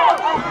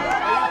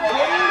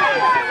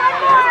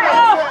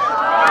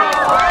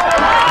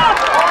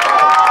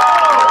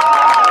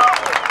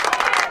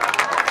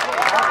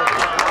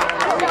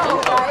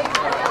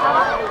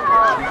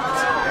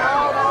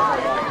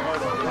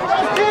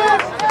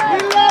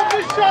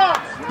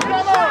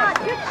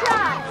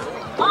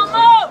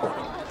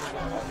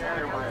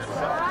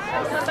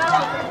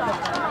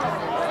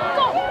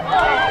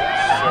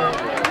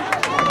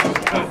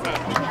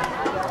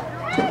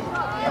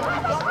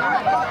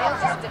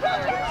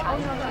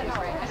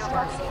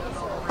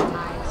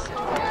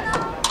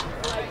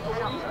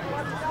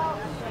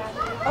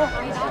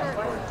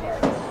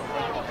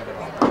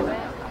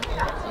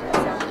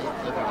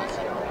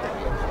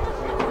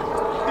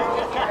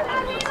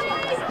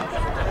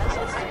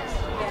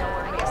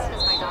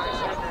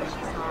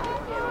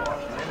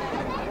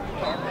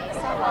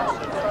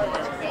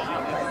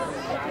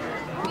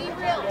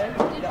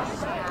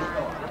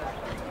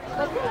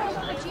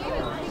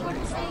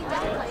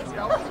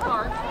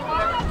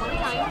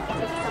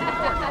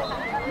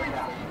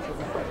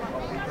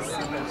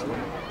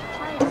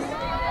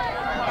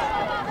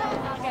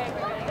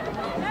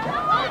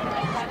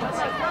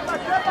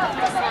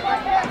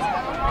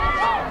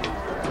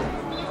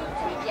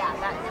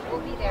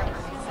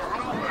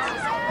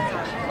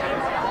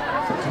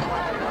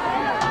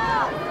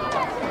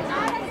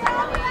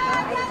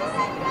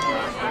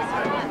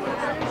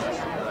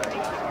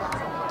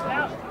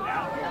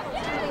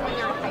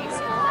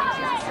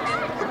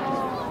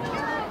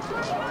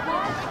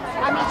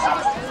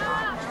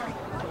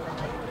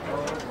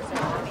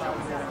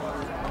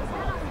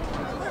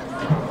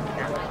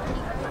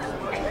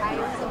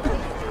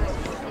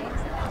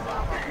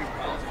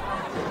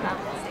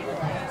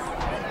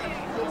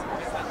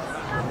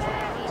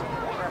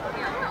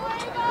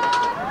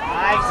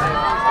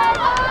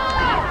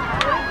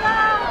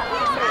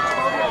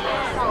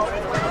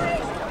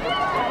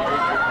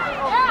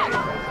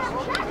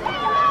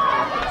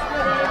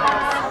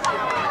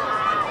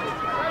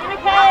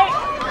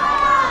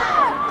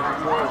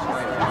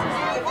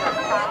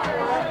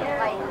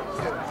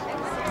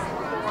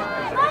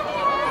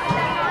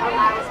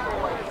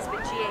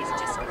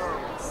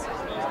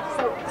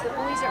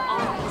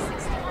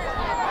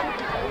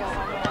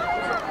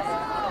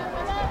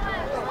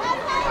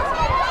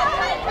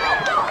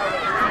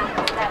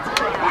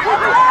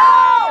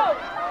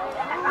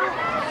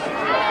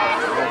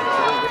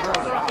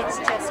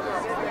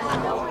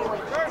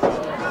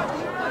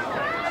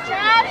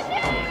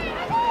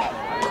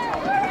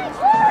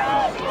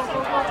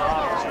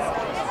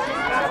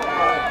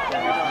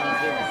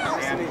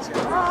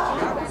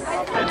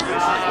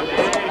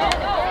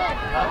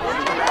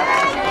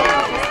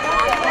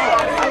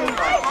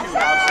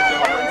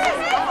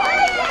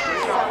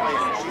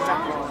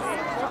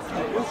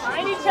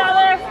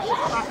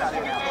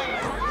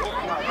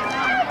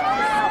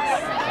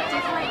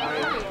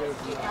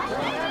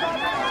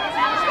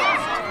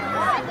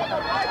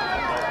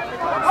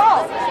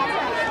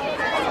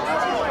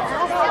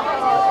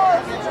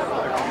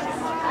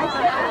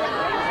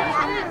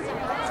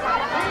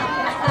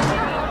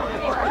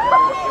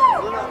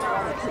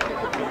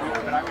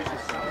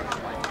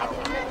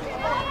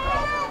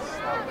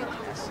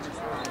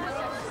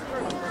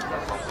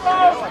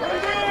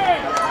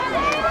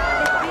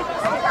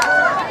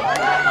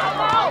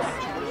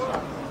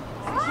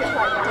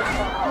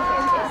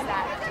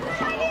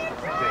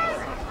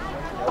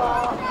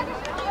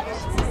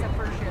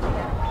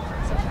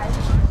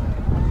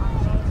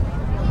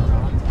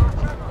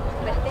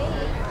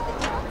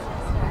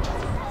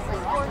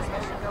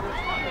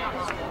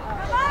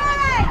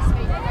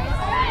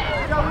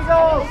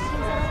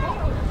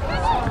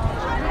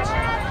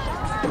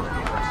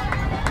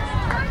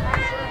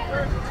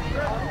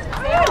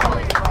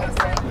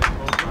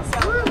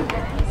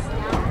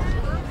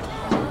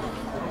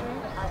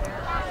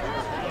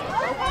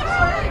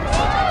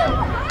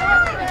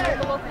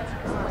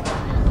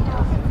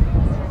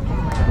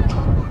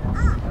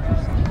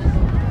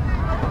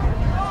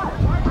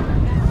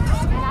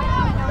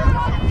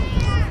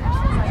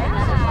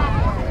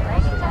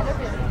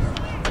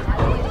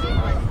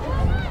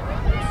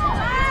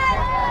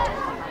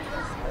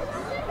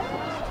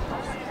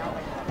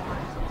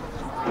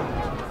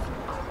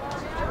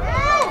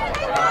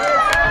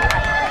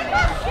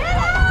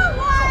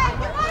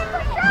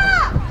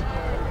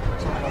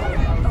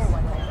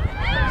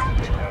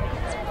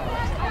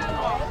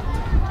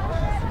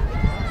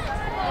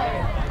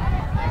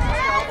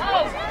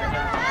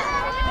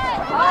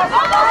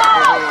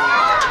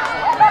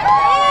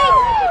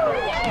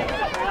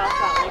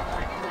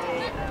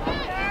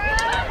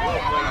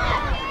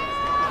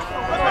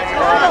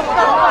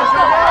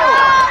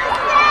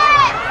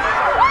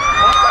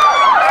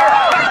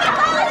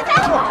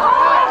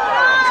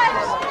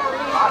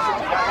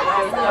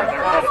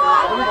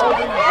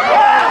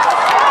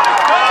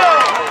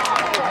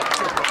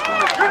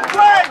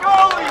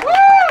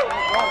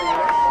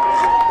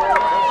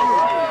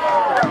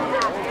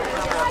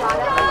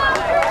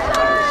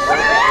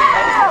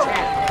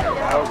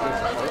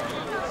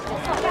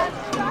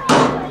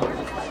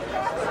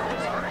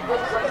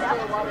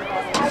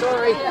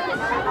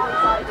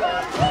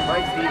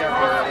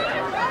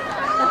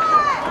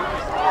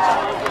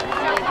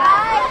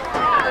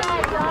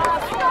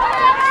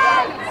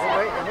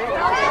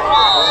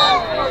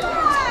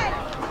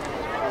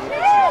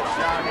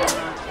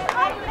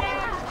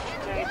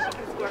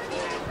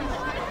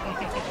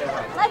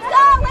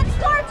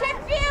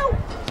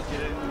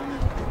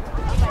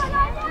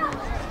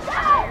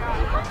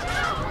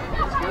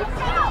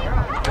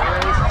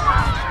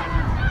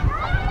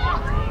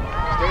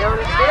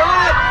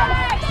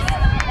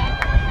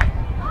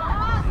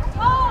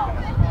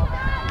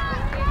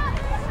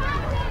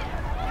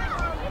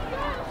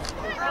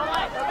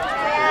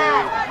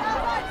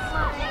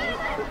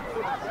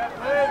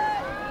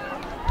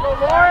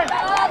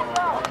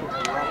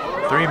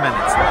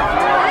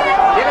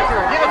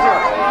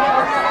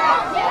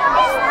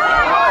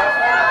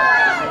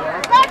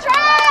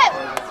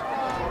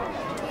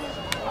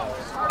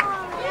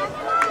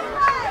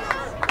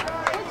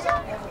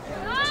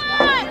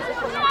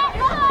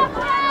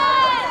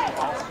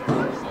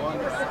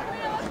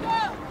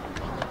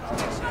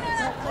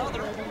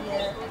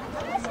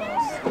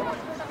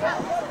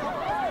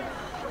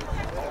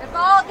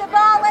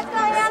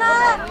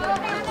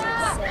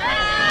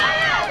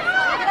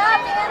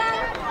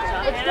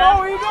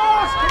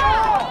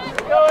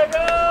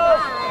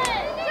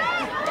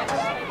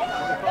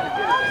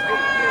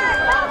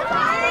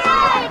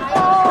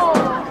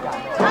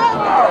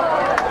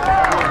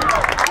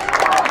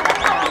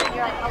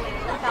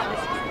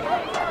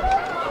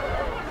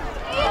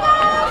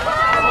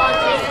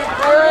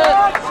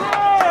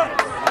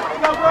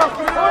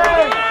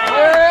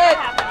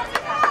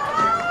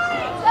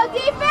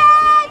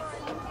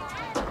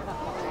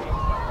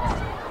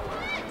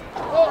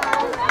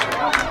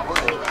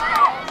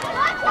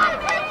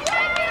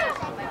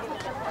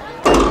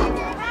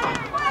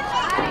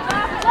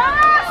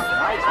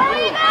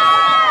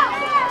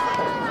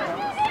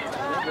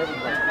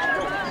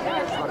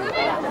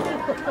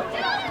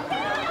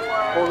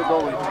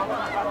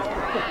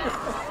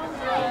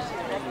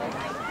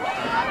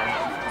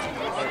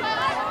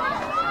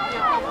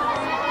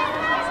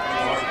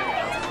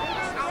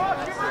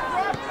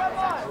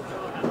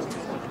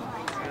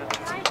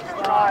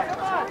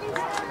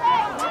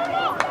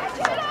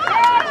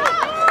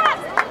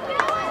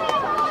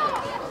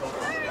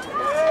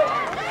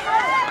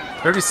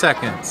 30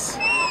 seconds.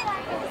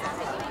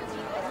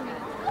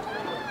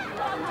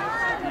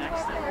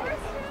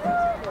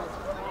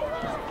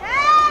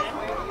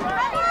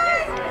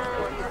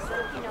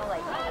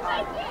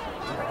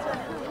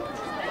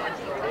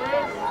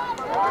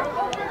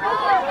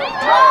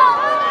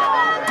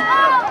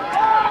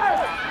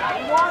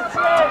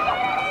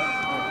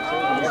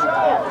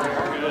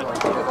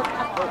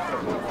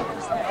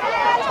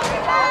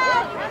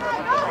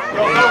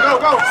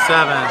 Go!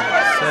 7,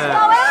 6,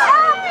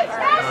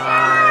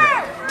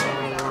 5,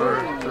 4,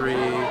 3, 2.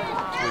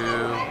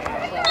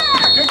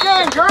 Good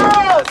game,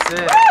 girls! That's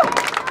it.